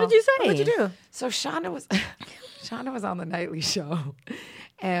 Michelle Obama. What did you say? What'd you do? So Shonda was on the Nightly Show,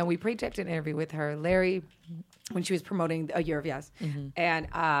 and we pre-taped an interview with her, Larry, when she was promoting A Year of Yes, and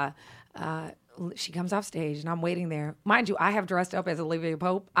she comes off stage, and I'm waiting there. Mind you, I have dressed up as Olivia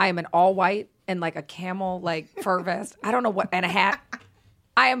Pope. I am in all white and like a camel fur vest. I don't know what, and a hat.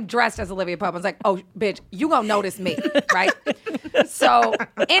 I am dressed as Olivia Pope. I was like, oh, bitch, you gonna notice me, right? So,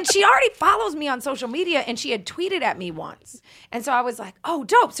 and she already follows me on social media, and she had tweeted at me once. And so I was like, oh,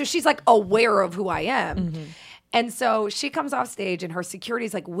 dope. So she's like aware of who I am. And so she comes off stage, and her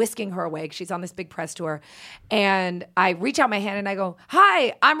security's like whisking her away. She's on this big press tour. And I reach out my hand, and I go,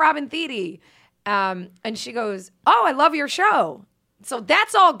 hi, I'm Robin Thede. And she goes, oh, I love your show. So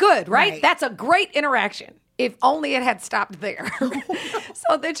that's all good, right? That's a great interaction. If only it had stopped there.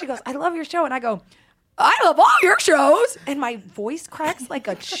 So then she goes, I love your show. And I go, I love all your shows. And my voice cracks like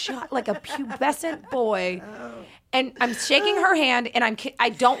a pubescent boy. And I'm shaking her hand, and I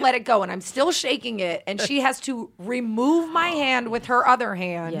don't let it go, and I'm still shaking it. And she has to remove my hand with her other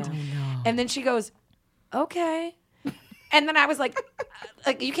hand. Yeah. And then she goes, okay. And then I was like,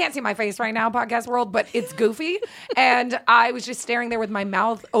 you can't see my face right now, podcast world, but it's goofy. And I was just staring there with my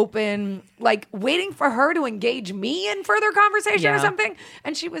mouth open, like waiting for her to engage me in further conversation or something.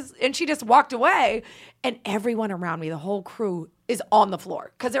 And she just walked away. And everyone around me, the whole crew, is on the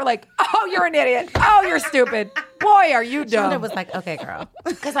floor because they're like, oh, you're an idiot. Oh, you're stupid. Boy, are you dumb. Shonda was like, okay, girl.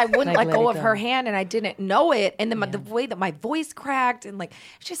 Because I wouldn't Like, let go let of it her go. hand and I didn't know it. And then the way that my voice cracked and like,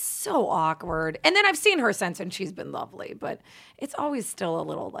 it's just so awkward. And then I've seen her since and she's been lovely. But it's always still a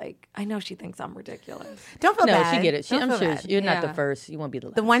little like, I know she thinks I'm ridiculous. Don't feel No, bad. she get it. Don't I'm feel sure bad. you're not the Yeah. first. You won't be the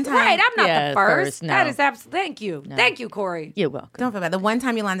last. The one time. Right, I'm not Yeah, the first. first, no. That is absolutely, thank you. Thank you, Corey. You're welcome. Don't feel bad. The one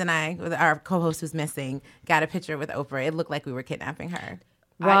time Yolanda and I, with our co-host who's missing, got a picture with Oprah, it looked like we were kidnapping her.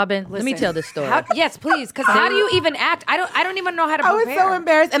 Robin, let me Listen, tell this story. Yes, please. Because how do you even act? I don't even know how to I was prepare. so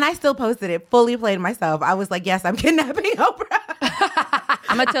embarrassed, and I still posted it, fully played myself. I was like, yes, I'm kidnapping Oprah.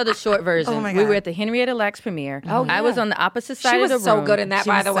 I'm gonna tell the short version. Oh, my We God. were at the Henrietta Lacks premiere. Oh, yeah. I was on the opposite side She of was the so room. good in that, She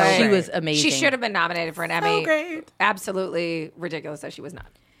by was the so way. She was amazing. She should have been nominated for an Emmy. great. Absolutely ridiculous that she was not.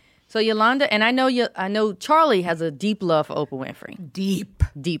 So Yolanda and I know Charlie has a deep love for Oprah Winfrey.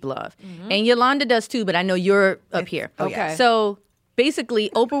 Deep Love, and Yolanda does too. But I know you're up here. Okay. So basically,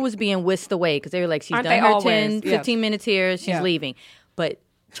 Oprah was being whisked away because they were like, she's Aren't done they her always? 10, Yeah. 15 minutes here. She's Yeah. leaving. But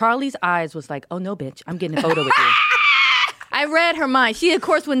Charlie's eyes was like, oh no, bitch, I'm getting a photo with you. I read her mind. She, of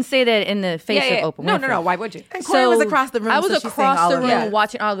course, wouldn't say that in the face of Oprah Winfrey. No. Why would you? And Corey was across the room. I was so she's saying across all the of room it.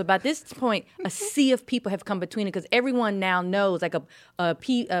 watching all of it. By this point, a sea of people have come between it because everyone now knows. Like what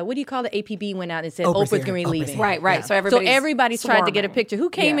do you call it? APB went out and said Oprah's Oprah's here. going to be Oprah's leaving. here. Right. Yeah. So everybody's tried to get a swarming. picture. Who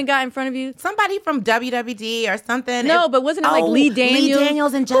came Yeah. and got in front of you? Somebody from WWD or something. No, but wasn't it like Lee Daniels? Lee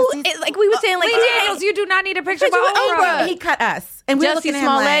Daniels and Justice. Like we were saying, like Lee Daniels, you do not need a picture of Picture with Oprah. Oprah. He cut us. And we were Jussie looking at him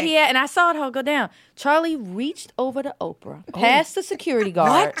Smollett like, here, and I saw it all go down. Charlie reached over to Oprah, past the security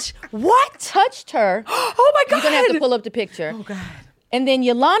guard. What? Touched her. Oh my God. You're going to have to pull up the picture. oh, God. And then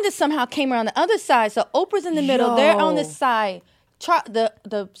Yolanda somehow came around the other side. So Oprah's in the middle. They're on this side.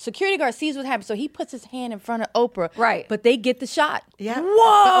 The security guard sees what happened. So he puts his hand in front of Oprah. Right. But they get the shot. Yeah.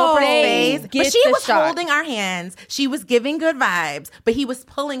 Whoa. But Oprah's They face. get But she the was shot. holding our hands. She was giving good vibes. But he was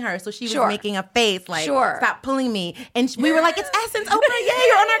pulling her. So she was Sure. making a face like, Sure. stop pulling me. And we were like, it's Essence. Oprah, yeah,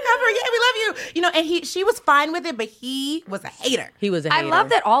 you're on our cover. Yeah, we love you. You know, and she was fine with it, but he was a hater. He was a I hater. love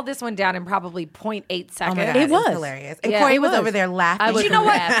that all this went down in probably 0.8 seconds. Oh my God, It was. hilarious. And Yeah, Corey it was was. over there laughing. I was You know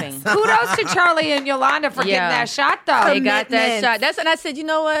what? laughing. Kudos to Charlie and Yolanda for getting Yeah. that shot, though. They got that Commitment. shot. That's when I said, you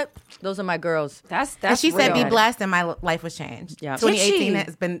know what? Those are my girls. That's And she said, real. "Be blessed," and my life was changed. Yeah. Did 2018 she?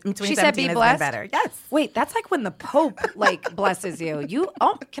 has been. 2017 She said, "Be has been blessed." better. Yes. Wait, that's like when the Pope like blesses you.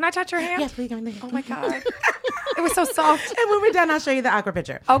 Can I touch your hand? Yes, please. Oh my God. It was so soft. And when we're done, I'll show you the awkward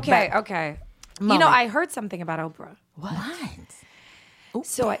picture. Okay, But- okay. You Moment. know, I heard something about Oprah. What?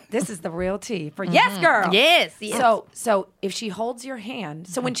 So this is the real tea for yes, girl. Yes, yes. So if she holds your hand,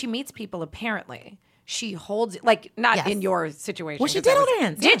 so when she meets people, apparently she holds like not Yes. in your situation. Well, she 'cause did that hold was- her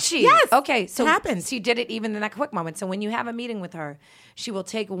hands. Did Yeah. she? Yes. Okay, so It happens. she did it even in that quick moment. So when you have a meeting with her, she will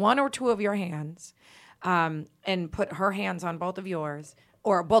take one or two of your hands, and put her hands on both of yours,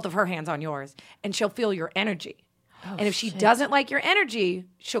 or both of her hands on yours, and she'll feel your energy. And if she doesn't like your energy,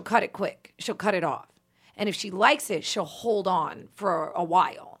 she'll cut it quick. She'll cut it off. And if she likes it, she'll hold on for a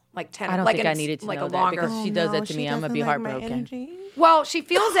while, like 10. I don't like think I it's needed to like know a that longer. because she does that to me. I'm gonna be heartbroken. Well, she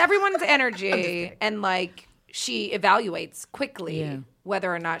feels everyone's energy and like she evaluates quickly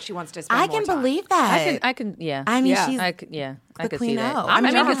whether or not she wants to spend I more can time. believe that. I can, yeah. I mean, Yeah. she's. I could the see queen that. O. I'm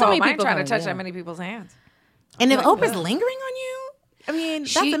I mean, germaphobe. so many I ain't people trying to don't, touch yeah. that many people's hands. and if Oprah's lingering on you, I mean,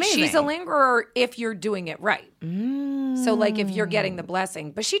 that's amazing. She's a lingerer if you're doing it right. So like if you're getting the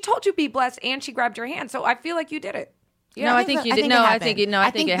blessing. But she told you be blessed and she grabbed your hand. So I feel like you did it. No, I think you did. it No, I happened. think it. No, I I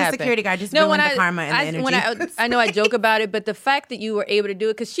think think it the happened. security guard just no, ruined when the karma and the when energy. I know I joke about it, but the fact that you were able to do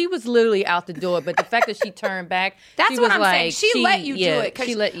it because she was literally out the door, but the fact that she turned back, That's she what was I'm like, saying. She let you do it because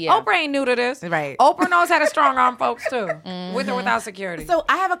Oprah ain't new to this. Right. Oprah knows how to strong arm folks too, with or without security. So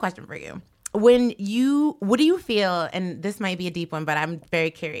I have a question for you. What do you feel, and this might be a deep one, but I'm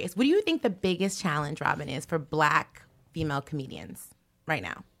very curious. What do you think the biggest challenge, Robin, is for Black female comedians right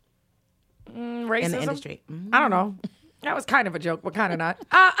now Racism in the industry? I don't know. That was kind of a joke, but kind of not.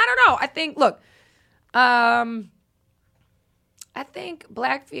 I don't know. I think, look, I think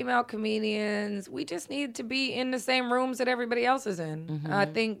Black female comedians, we just need to be in the same rooms that everybody else is in. I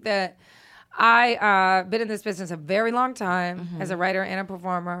think that I been in this business a very long time as a writer and a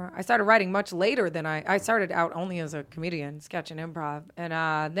performer. I started writing much later than I started out only as a comedian, sketch and improv. And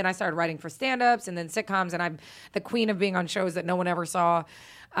then I started writing for stand-ups and then sitcoms, and I'm the queen of being on shows that no one ever saw.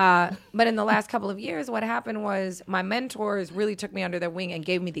 But in the last couple of years, what happened was my mentors really took me under their wing and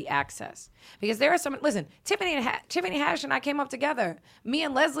gave me the access. Because there are some, listen, Tiffany Haddish and I came up together. Me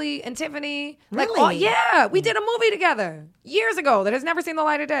and Leslie and Tiffany. Really? Yeah, we did a movie together years ago that has never seen the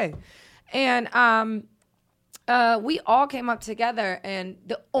light of day. And We all came up together, and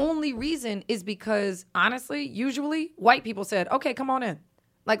the only reason is because, honestly, usually white people said, okay, come on in.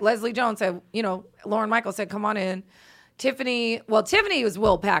 Like Leslie Jones said, Lauren Michaels said, come on in. Tiffany was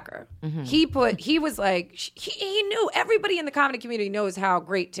Will Packer. Mm-hmm. He was like, he knew, everybody in the comedy community knows how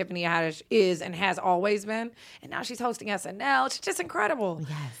great Tiffany Haddish is and has always been. And now she's hosting SNL. She's just incredible.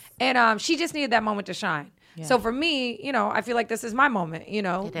 Yes. And she just needed that moment to shine. Yeah. So for me, I feel like this is my moment.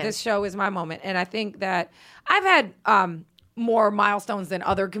 This show is my moment. And I think that I've had more milestones than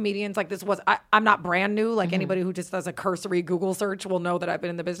other comedians. Like I'm not brand new. Like anybody who just does a cursory Google search will know that I've been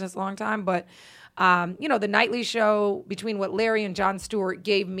in the business a long time. But, the nightly show, between what Larry and Jon Stewart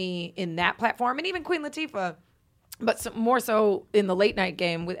gave me in that platform, and even Queen Latifah, but more so in the late night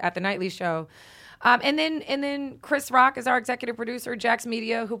game at the nightly show. And then Chris Rock is our executive producer. Jax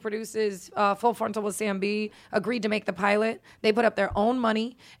Media, who produces Full Frontal with Sam B, agreed to make the pilot. They put up their own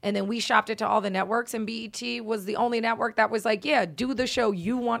money, and then we shopped it to all the networks. And BET was the only network that was like, yeah, do the show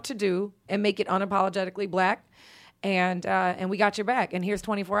you want to do and make it unapologetically black. And we got your back. And here's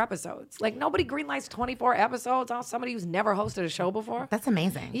 24 episodes. Like, nobody greenlights 24 episodes on somebody who's never hosted a show before. That's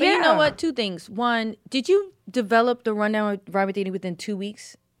amazing. But you know what? Two things. One, did you develop the rundown with Robin Thede within 2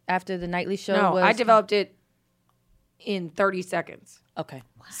 weeks? After the nightly show? No, I developed it in 30 seconds. Okay.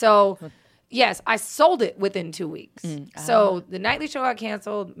 So, yes, I sold it within 2 weeks. So the nightly show got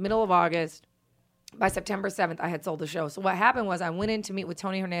canceled middle of August. By September 7th, I had sold the show. So what happened was I went in to meet with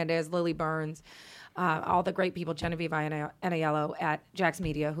Tony Hernandez, Lily Burns, all the great people, Genevieve Aniello at Jax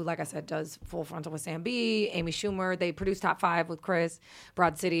Media, who, like I said, does Full Frontal with Sam B, Amy Schumer. They produce Top 5 with Chris,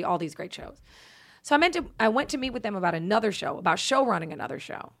 Broad City, all these great shows. So I went to meet with them about another show, about show running another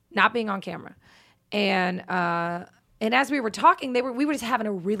show, not being on camera. And as we were talking, we were just having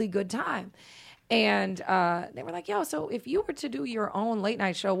a really good time. And they were like, yo, so if you were to do your own late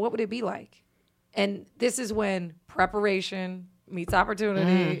night show, what would it be like? And this is when preparation meets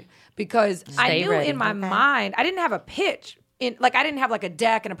opportunity, because I knew in my mind, I didn't have a pitch. I didn't have like a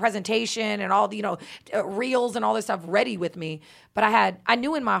deck and a presentation and all the, reels and all this stuff ready with me. But I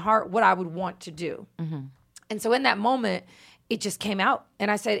knew in my heart what I would want to do. Mm-hmm. And so in that moment, it just came out.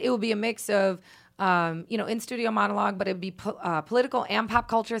 And I said, it would be a mix of, in-studio monologue, but it would be political and pop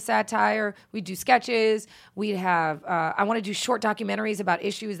culture satire. We'd do sketches. We'd have, I want to do short documentaries about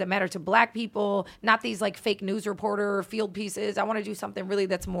issues that matter to Black people, not these like fake news reporter field pieces. I want to do something really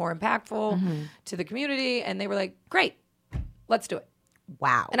that's more impactful to the community. And they were like, great. Let's do it.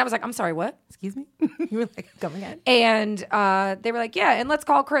 Wow. And I was like, I'm sorry, what? Excuse me? You were like, come again? And they were like, yeah, and let's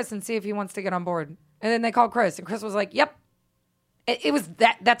call Chris and see if he wants to get on board. And then they called Chris, and Chris was like, yep. It was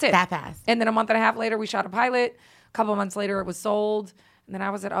that's it. That fast. And then a month and a half later, we shot a pilot. A couple of months later, it was sold. And then I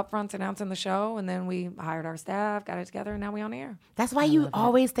was at Upfronts announcing the show, and then we hired our staff, got it together, and now we on the air. That's why you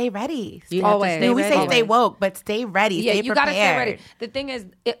always stay ready. You always. We say stay woke, but stay ready. Yeah, stay you got to stay ready. The thing is,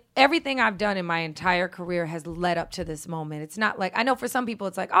 everything I've done in my entire career has led up to this moment. It's not like, I know for some people,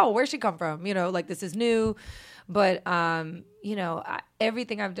 it's like, oh, where'd she come from? Like this is new. But,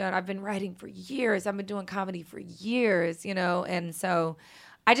 everything I've done, I've been writing for years. I've been doing comedy for years, and so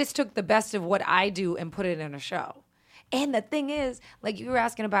I just took the best of what I do and put it in a show. And the thing is, like you were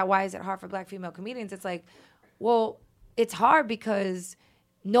asking about why is it hard for Black female comedians? It's like, well, it's hard because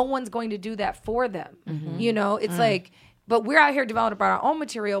no one's going to do that for them. Mm-hmm. It's like, but we're out here developing our own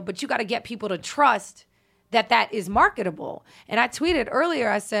material, but you got to get people to trust that is marketable. And I tweeted earlier,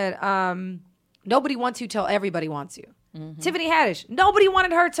 I said, nobody wants you till everybody wants you. Mm-hmm. Tiffany Haddish, nobody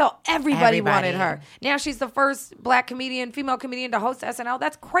wanted her till everybody wanted her. Now she's the first Black female comedian to host SNL.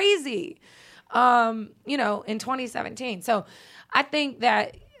 That's crazy. In 2017. So I think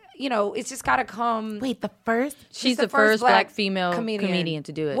that, it's just got to come. Wait, the first? She's the first Black female comedian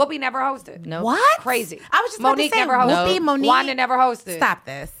to do it. Whoopi never hosted. No. What? Crazy. I was just Monique about to say, never hosted. Whoopi, Monique. Wanda never hosted. Stop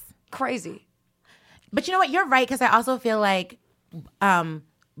this. Crazy. But you know what? You're right, because I also feel like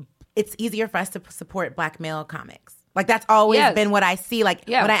it's easier for us to support Black male comics. Like, that's always been what I see. Like,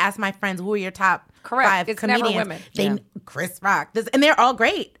 when I ask my friends, who are your top five it's comedians? Never women. Chris Rock. And they're all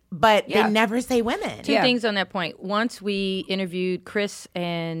great, but they never say women. Two things on that point. Once we interviewed Chris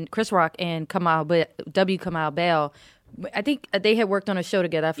Rock and Kamau Bell. I think they had worked on a show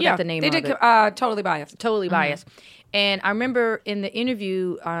together. I forgot the name of it. They did Totally Biased. Totally Biased. And I remember in the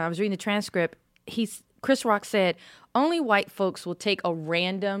interview, I was reading the transcript, Chris Rock said, only white folks will take a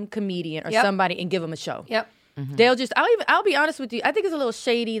random comedian or somebody and give them a show. Yep. Mm-hmm. They'll just. I'll be honest with you. I think it's a little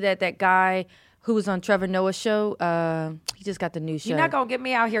shady that guy who was on Trevor Noah's show. He just got the new show. You're not gonna get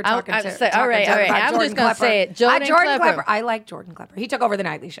me out here talking. All right. I'm just gonna say it. Jordan Klepper. I like Jordan Klepper. He took over the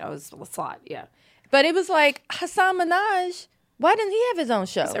nightly show. It was a slot. Yeah. But it was like Hassan Minaj Why didn't he have his own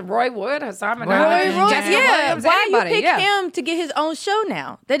show? And Roy Wood, Hassan Roy Minaj, Wood, Jesse yeah. Williams, Why anybody, you pick yeah. him to get his own show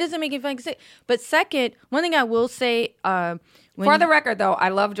now? That doesn't make any sense. But second, one thing I will say, For the record, though, I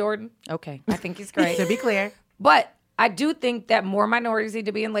love Jordan. okay, I think he's great. To be clear. But I do think that more minorities need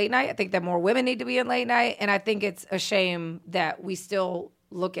to be in late night. I think that more women need to be in late night. And I think it's a shame that we still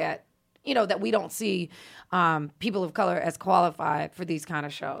look at, that we don't see people of color as qualified for these kind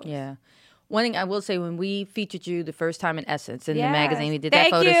of shows. yeah. One thing I will say, when we featured you the first time in Essence in the Yes. magazine, we did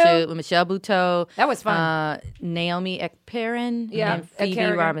Thank that photo you. shoot with Michelle Buteau. That was fun. Naomi Ekperigin. Yeah, And Phoebe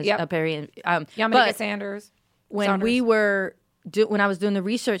Ekperigin, Robinson. yep. Ekperigin. Yamanika But Sanders. when Saunders. we were when I was doing the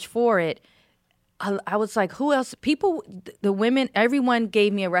research for it, I was like, who else? People, the women, everyone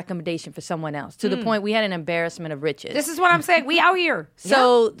gave me a recommendation for someone else, to the point we had an embarrassment of riches. This is what I'm saying. We out here.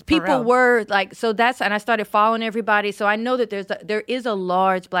 So people real. were like, and I started following everybody. So I know that there is a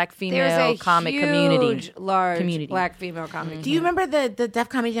large black female There's a comic huge, community. large black female comedy. Do you remember the Def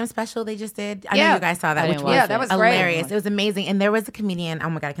Comedy Jam special they just did? I know Yeah. you guys saw that, I which didn't was watch that was hilarious. great. It was amazing. And there was a comedian, oh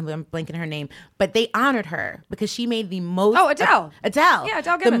my God, I can't believe I'm blanking her name, but they honored her because she made the most. Oh, Adele. Adele. Yeah,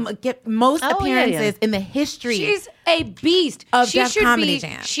 Adele The Gibbons. most Oh, yeah, appearances yeah. in the history. She's a beast. Of she Def should Comedy be.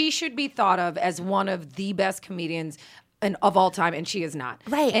 Jam. She should be thought of as one of the best comedians of all time, and she is not.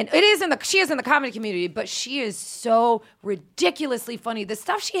 Right. And she is in the comedy community, but she is so ridiculously funny. The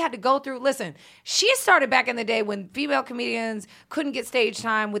stuff she had to go through. Listen, she started back in the day when female comedians couldn't get stage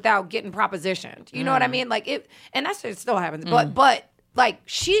time without getting propositioned. You know what I mean? Like it, and that shit still happens. But like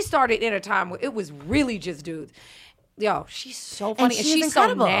she started in a time where it was really just dudes. Yo, she's so funny. And she's she's so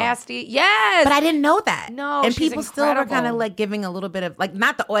incredible. nasty. Yes. But I didn't know that. No, and she's people still were incredible. kind of like giving a little bit of like,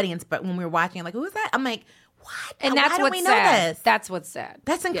 not the audience, but when we were watching, like, who is that? I'm like, what? And Why that's don't what's we know sad. this? That's what's sad.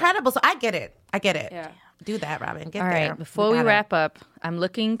 That's incredible. So I get it. Yeah. Do that, Robin. Get All there. right, before we got it. wrap up, I'm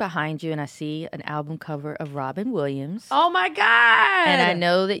looking behind you and I see an album cover of Robin Williams. Oh my God. And I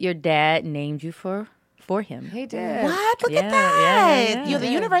know that your dad named you for him. He did. What? Look Yeah, at that. yeah, yeah.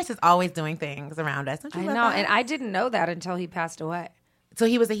 The universe is always doing things around us. Don't you I love know. that? And I didn't know that until he passed away. So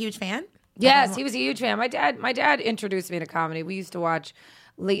he was a huge fan? Yes, he was a huge fan. My dad introduced me to comedy. We used to watch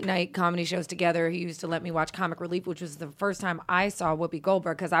late night comedy shows together. He used to let me watch Comic Relief, which was the first time I saw Whoopi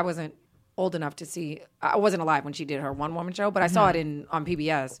Goldberg because I wasn't old enough to see. I wasn't alive when she did her one woman show, but I saw it on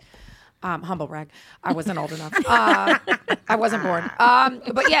PBS. Humble brag. I wasn't old enough. I wasn't born.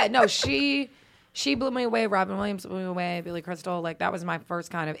 But yeah, no, she blew me away. Robin Williams blew me away. Billy Crystal, like that was my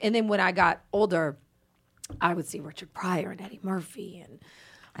first kind of. And then when I got older, I would see Richard Pryor and Eddie Murphy and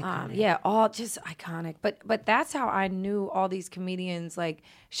all just iconic. But that's how I knew all these comedians like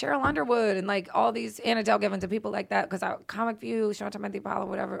Cheryl Underwood and like all these Anna Del Givens and people like that because Comic View, Sean Timothy Paulo,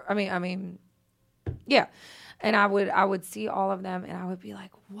 whatever. I mean, yeah. And I would see all of them and I would be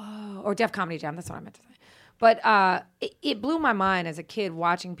like, whoa. Or Def Comedy Jam, that's what I meant to say. But it blew my mind as a kid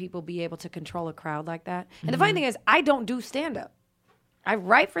watching people be able to control a crowd like that. And the funny thing is, I don't do stand-up. I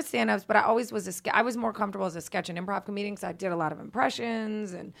write for stand-ups, but I always I was more comfortable as a sketch and improv comedian because I did a lot of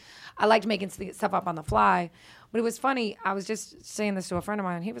impressions and I liked making stuff up on the fly. But it was funny. I was just saying this to a friend of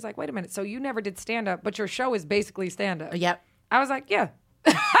mine. He was like, wait a minute. So you never did stand-up, but your show is basically stand-up. Yep. I was like, yeah.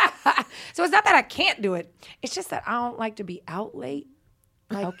 So it's not that I can't do it. It's just that I don't like to be out late.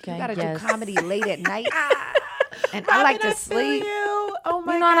 Like, Okay, you got to yes. do comedy late at night. And I like to sleep. Oh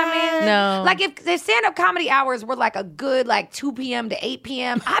my You know what I God. mean? No. Like if the stand-up comedy hours were like a good like 2 p.m. to 8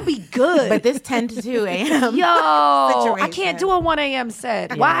 p.m., I'd be good. But this 10 to 2 a.m. Yo, I situation. can't do a 1 a.m.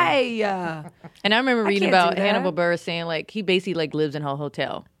 set. Why? And I remember reading can't about do that. Hannibal Buress saying like he basically like lives in a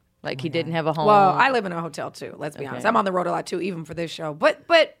hotel. Like he didn't have a home. Well, I live in a hotel too. Let's be honest. I'm on the road a lot too, even for this show. But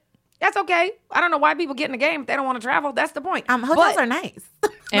that's okay. I don't know why people get in the game if they don't want to travel. That's the point. Hotels are nice.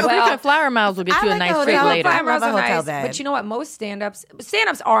 and frequent flyer miles will get I you a like nice a trip hotel. later. I Fire love miles a are hotel nice, bed. but you know what? Most stand-ups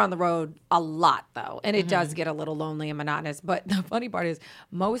are on the road a lot though, and it does get a little lonely and monotonous. But the funny part is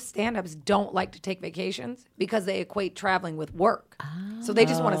most stand-ups don't like to take vacations because they equate traveling with work. So they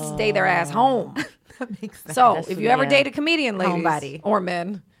just want to stay their ass home. That makes sense. So if you ever yeah. date a comedian, ladies Homebody. or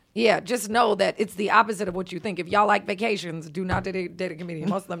men, yeah, just know that it's the opposite of what you think. If y'all like vacations, do not date a comedian.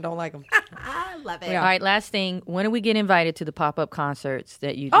 Most of them don't like them. I love it. All right, last thing. When do we get invited to the pop-up concerts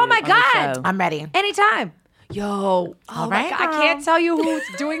that you do? Oh, my on the God. show? I'm ready. Anytime. Yo, oh my right, God, I girl. can't tell you who's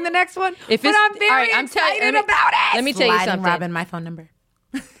doing the next one, If but it's- I'm very all right, I'm telling- excited let me- about it. Let me tell you Sliding something. Robin, my phone number.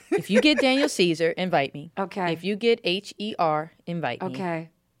 If you get Daniel Caesar, invite me. Okay. If you get HER, invite me. Okay,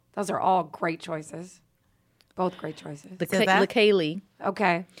 those are all great choices. Both great choices. SZA? Kaylee.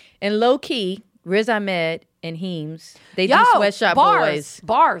 Okay. And low key, Riz Ahmed and Heems. They do Yo, Sweatshop bars, Boys.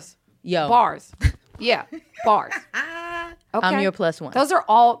 bars, Yo. bars. Yeah, bars. Okay. I'm your +1. Those are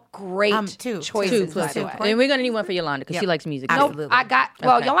all great two. choices, by the way. And we're gonna need one for Yolanda because she likes music. too. Absolutely. I got,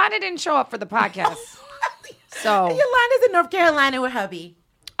 well, Okay. Yolanda didn't show up for the podcast. So Yolanda's in North Carolina with hubby.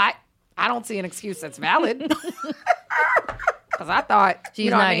 I don't see an excuse that's valid. Because I thought She's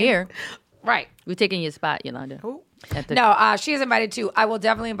you know what not I mean? here. Right. We're taking your spot, Yolanda. At the- No, she is invited too. I will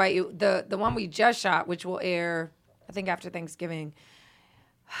definitely invite you. The one we just shot, which will air, I think after Thanksgiving.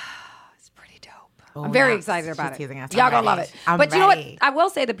 It's pretty dope. I'm very excited about it. teasing us. Y'all I'm gonna love ready. it. I'm But you know what? ready. I will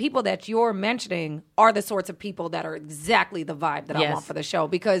say the people that you're mentioning are the sorts of people that are exactly the vibe that I Yes. want for the show,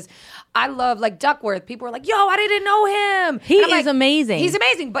 because I love, like, Duckworth. People are like, yo, I didn't know him. He And I'm is like, amazing. He's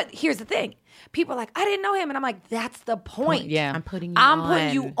amazing. But here's the thing. People are like, I didn't know him. And I'm like, that's the point. Yeah. I'm putting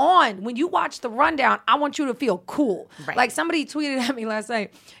you on. When you watch the rundown, I want you to feel cool. Right. Like somebody tweeted at me last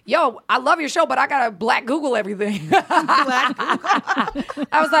night, yo, I love your show, but I got to black Google everything. I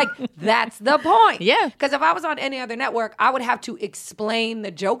was like, that's the point. Yeah. Because if I was on any other network, I would have to explain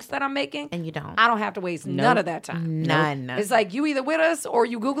the jokes that I'm making. And you don't. I don't have to waste none of that time. None. It's like you either with us or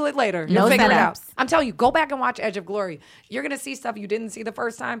you Google it later. No You'll figure it out. setups. I'm telling you, go back and watch Edge of Glory. You're gonna see stuff you didn't see the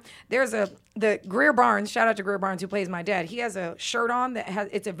first time. There's the Greer Barnes. Shout out to Greer Barnes, who plays my dad. He has a shirt on that has,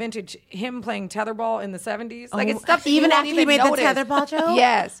 it's a vintage him playing tetherball in the 70s. Like, it's stuff that even you won't after he even made the notice. tetherball joke?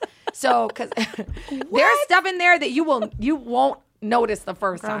 Yes. So because there's stuff in there that you won't notice the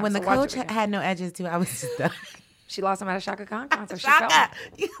first time. When the So watch coach it again. had no edges too, I was just done. She lost him at a Shaka Khan concert. She felt Shaka.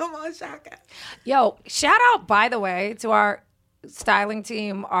 it. Come on, Shaka. Yo, shout out, by the way, to our styling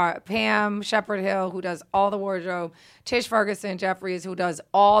team, our Pam Shepherd Hill, who does all the wardrobe, Tish Ferguson Jeffries, who does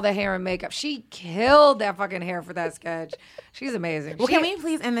all the hair and makeup. She killed that fucking hair for that sketch. She's amazing. Well, can we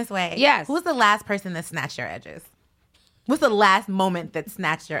please end this way? Yes. Who's the last person that snatched your edges? What's the last moment that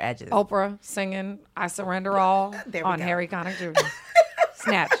snatched your edges? Oprah singing "I Surrender All" There we on go. Harry Connick Jr.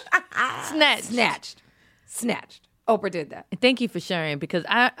 Snatched. Oprah did that. Thank you for sharing because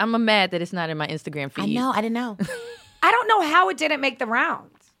I'm mad that it's not in my Instagram feed. I know. I didn't know. I don't know how it didn't make the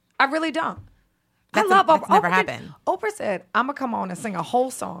rounds. I really don't. That's I love Oprah. that's never Oprah did- happened. Oprah said, "I'm gonna come on and sing a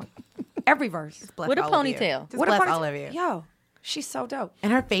whole song, every verse." Bless With a all of you. ponytail. Just What a bless ponytail. all of you. Yo, she's so dope.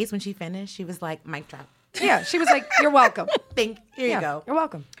 And her face when she finished, she was like, mic drop. Yeah, she was like, "You're welcome." Here Yeah, you go. You're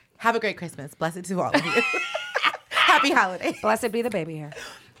welcome. Have a great Christmas. Bless it to all of you. Happy holidays. Blessed be the baby hair.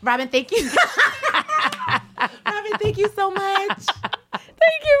 Robin, thank you. Robin, thank you so much.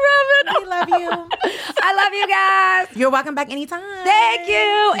 Thank you, Robin. We love you. I love you guys. You're welcome back anytime. Thank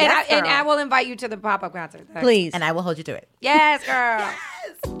you. And, Yes, and girl. I will invite you to the pop-up concert. Please. And I will hold you to it. Yes, girl.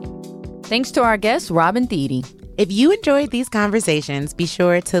 Thanks to our guest, Robin Thede. If you enjoyed these conversations, be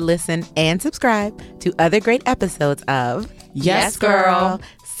sure to listen and subscribe to other great episodes of Yes, Girl.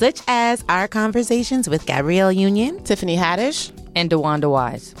 such as our conversations with Gabrielle Union, Tiffany Haddish. And DeWanda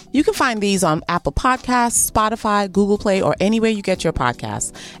Wise. You can find these on Apple Podcasts, Spotify, Google Play, or anywhere you get your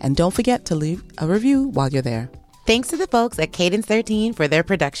podcasts. And don't forget to leave a review while you're there. Thanks to the folks at Cadence 13 for their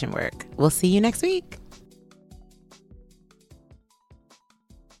production work. We'll see you next week.